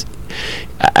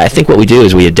 I think what we do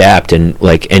is we adapt, and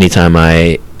like anytime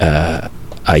I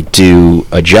do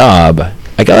a job,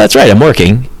 I go, that's right, I'm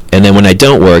working. And then when I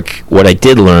don't work, what I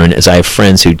did learn is I have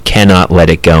friends who cannot let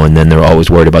it go, and then they're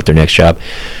always worried about their next job.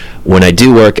 When I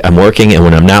do work, I'm working, and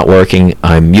when I'm not working,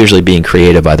 I'm usually being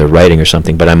creative, either writing or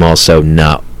something, but I'm also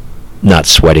not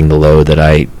sweating the load that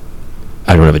I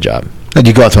don't have a job. Did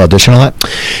you go out to audition a lot?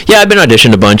 Yeah, I've been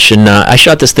auditioned a bunch, and I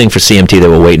shot this thing for CMT that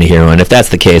we're waiting to hear on. If that's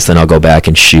the case, then I'll go back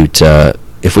and shoot.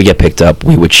 If we get picked up,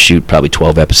 we would shoot probably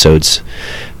 12 episodes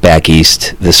back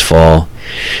east this fall.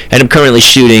 And I'm currently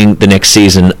shooting the next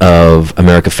season of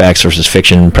America Facts versus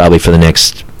Fiction, probably for the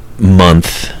next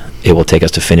month. It will take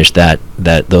us to finish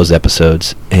those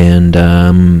episodes. And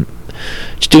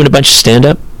just doing a bunch of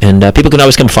stand-up. And people can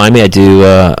always come find me.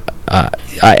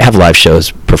 I have live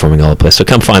shows performing all over the place. So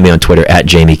come find me on Twitter at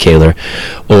Jamie Kaler,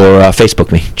 or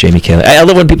Facebook me, Jamie Kaler. I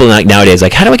love when people nowadays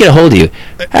how do I get a hold of you?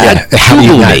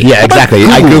 Google me. Yeah, exactly.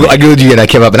 I Googled you and I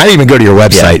came up, and I didn't even go to your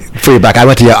website. For your back, I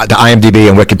went to IMDb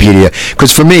and Wikipedia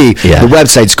because for me the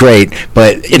website's great,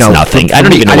 but it's nothing. I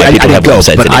don't even know why people have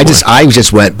websites but anymore. I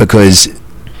just went because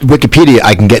Wikipedia,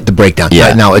 I can get the breakdown. Yeah.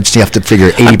 Right now, you have to figure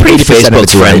 80%. I'm pretty Facebook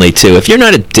friendly right. too. If you're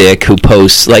not a dick who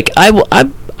posts,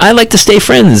 I like to stay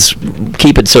friends,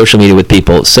 keep it social media with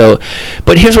people. So,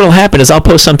 but here's what will happen is I'll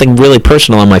post something really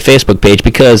personal on my Facebook page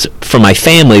because for my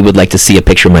family would like to see a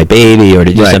picture of my baby or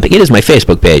to do something. It is my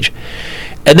Facebook page.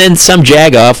 And then some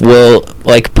jagoff will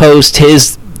post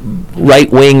his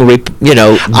right-wing,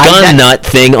 gun nut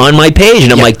thing on my page,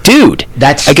 and I'm like, dude,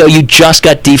 I go, you just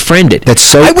got defriended. That's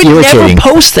so I would irritating. never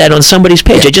post that on somebody's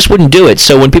page. I just wouldn't do it.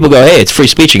 So when people go, hey, it's free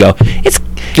speech, you go, it's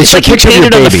like you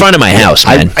painted on the front of my house,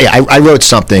 man. I wrote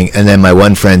something, and then my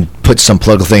one friend put some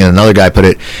political thing, and another guy put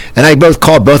it, and I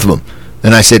called both of them,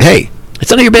 and I said, hey, it's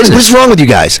none of your business. What's wrong with you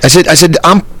guys? I said,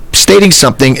 I'm stating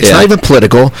something. It's not even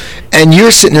political, and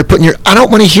you're sitting there putting I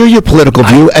don't want to hear your political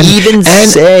view.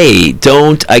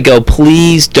 I go,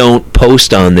 please don't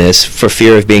post on this for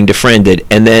fear of being defriended.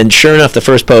 And then, sure enough, the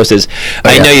first post is,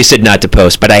 I know you said not to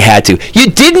post, but I had to.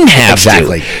 You didn't have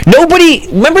to. Nobody,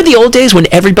 remember the old days when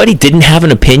everybody didn't have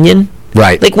an opinion?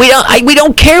 Right. Like, we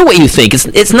don't care what you think.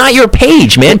 It's not your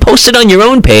page, man. Post it on your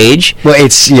own page. Well,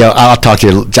 it's, I'll talk to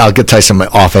you. I'll tell you something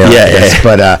off air. Yeah.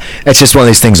 But it's just one of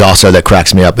these things also that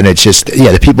cracks me up. And it's just,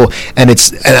 the people, and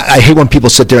I hate when people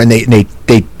sit there and they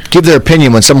give their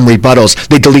opinion. When someone rebuttals,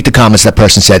 they delete the comments that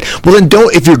person said. Well, then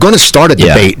if you're going to start a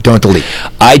debate, don't delete.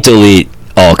 I delete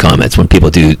all comments when people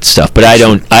do stuff, but I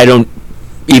don't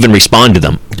even respond to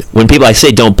them. When I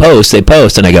say don't post, they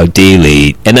post, and I go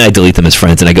delete, and then I delete them as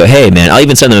friends, and I go, hey man, I'll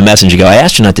even send them a message and go, I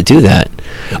asked you not to do that.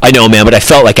 I know, man, but I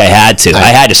felt like I had to.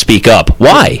 I had to speak up.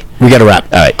 Why? We got to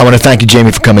wrap. All right. I want to thank you,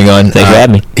 Jamie, for coming on. Thanks for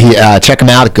having me. Check him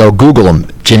out. Go Google him,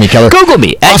 Jamie Keller. Google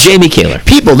me at Jamie Keller.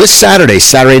 People, this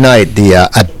Saturday night,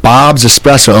 at Bob's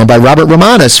Espresso, owned by Robert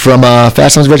Romanes from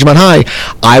Fast Times at Ridgemont High,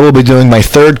 I will be doing my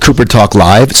third Cooper Talk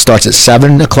Live. It starts at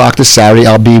 7 o'clock this Saturday.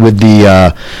 I'll be with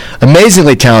the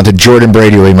amazingly talented Jordan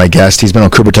Brady, will be my guest. He's been on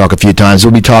Cooper Talk a few times.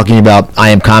 We'll be talking about I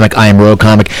Am Comic, I Am Road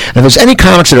Comic. And if there's any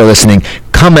comics that are listening,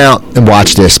 come out and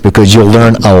watch this because you'll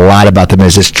learn a lot about the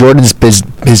business. Jordan's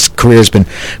his career has been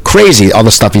crazy, all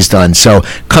the stuff he's done. So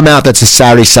come out. That's a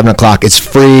Saturday, 7 o'clock. It's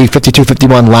free,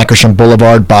 5251 Lancashire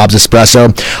Boulevard, Bob's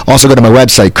Espresso. Also go to my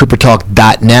website,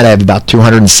 coopertalk.net. I have about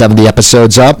 270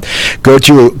 episodes up. Go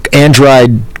to your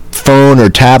Android phone or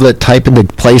tablet, type into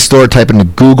Play Store, type into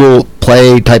Google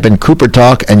Play, type in Cooper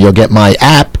Talk, and you'll get my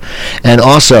app. And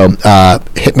also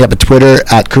hit me up at Twitter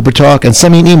at Cooper Talk, and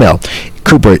send me an email,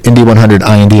 Cooper at Indy100,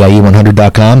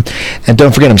 INDIE100.com. And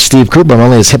don't forget, I'm Steve Cooper. I'm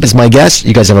only as hip as my guests.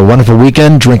 You guys have a wonderful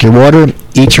weekend. Drink your water,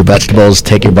 eat your vegetables,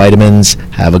 take your vitamins.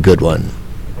 Have a good one.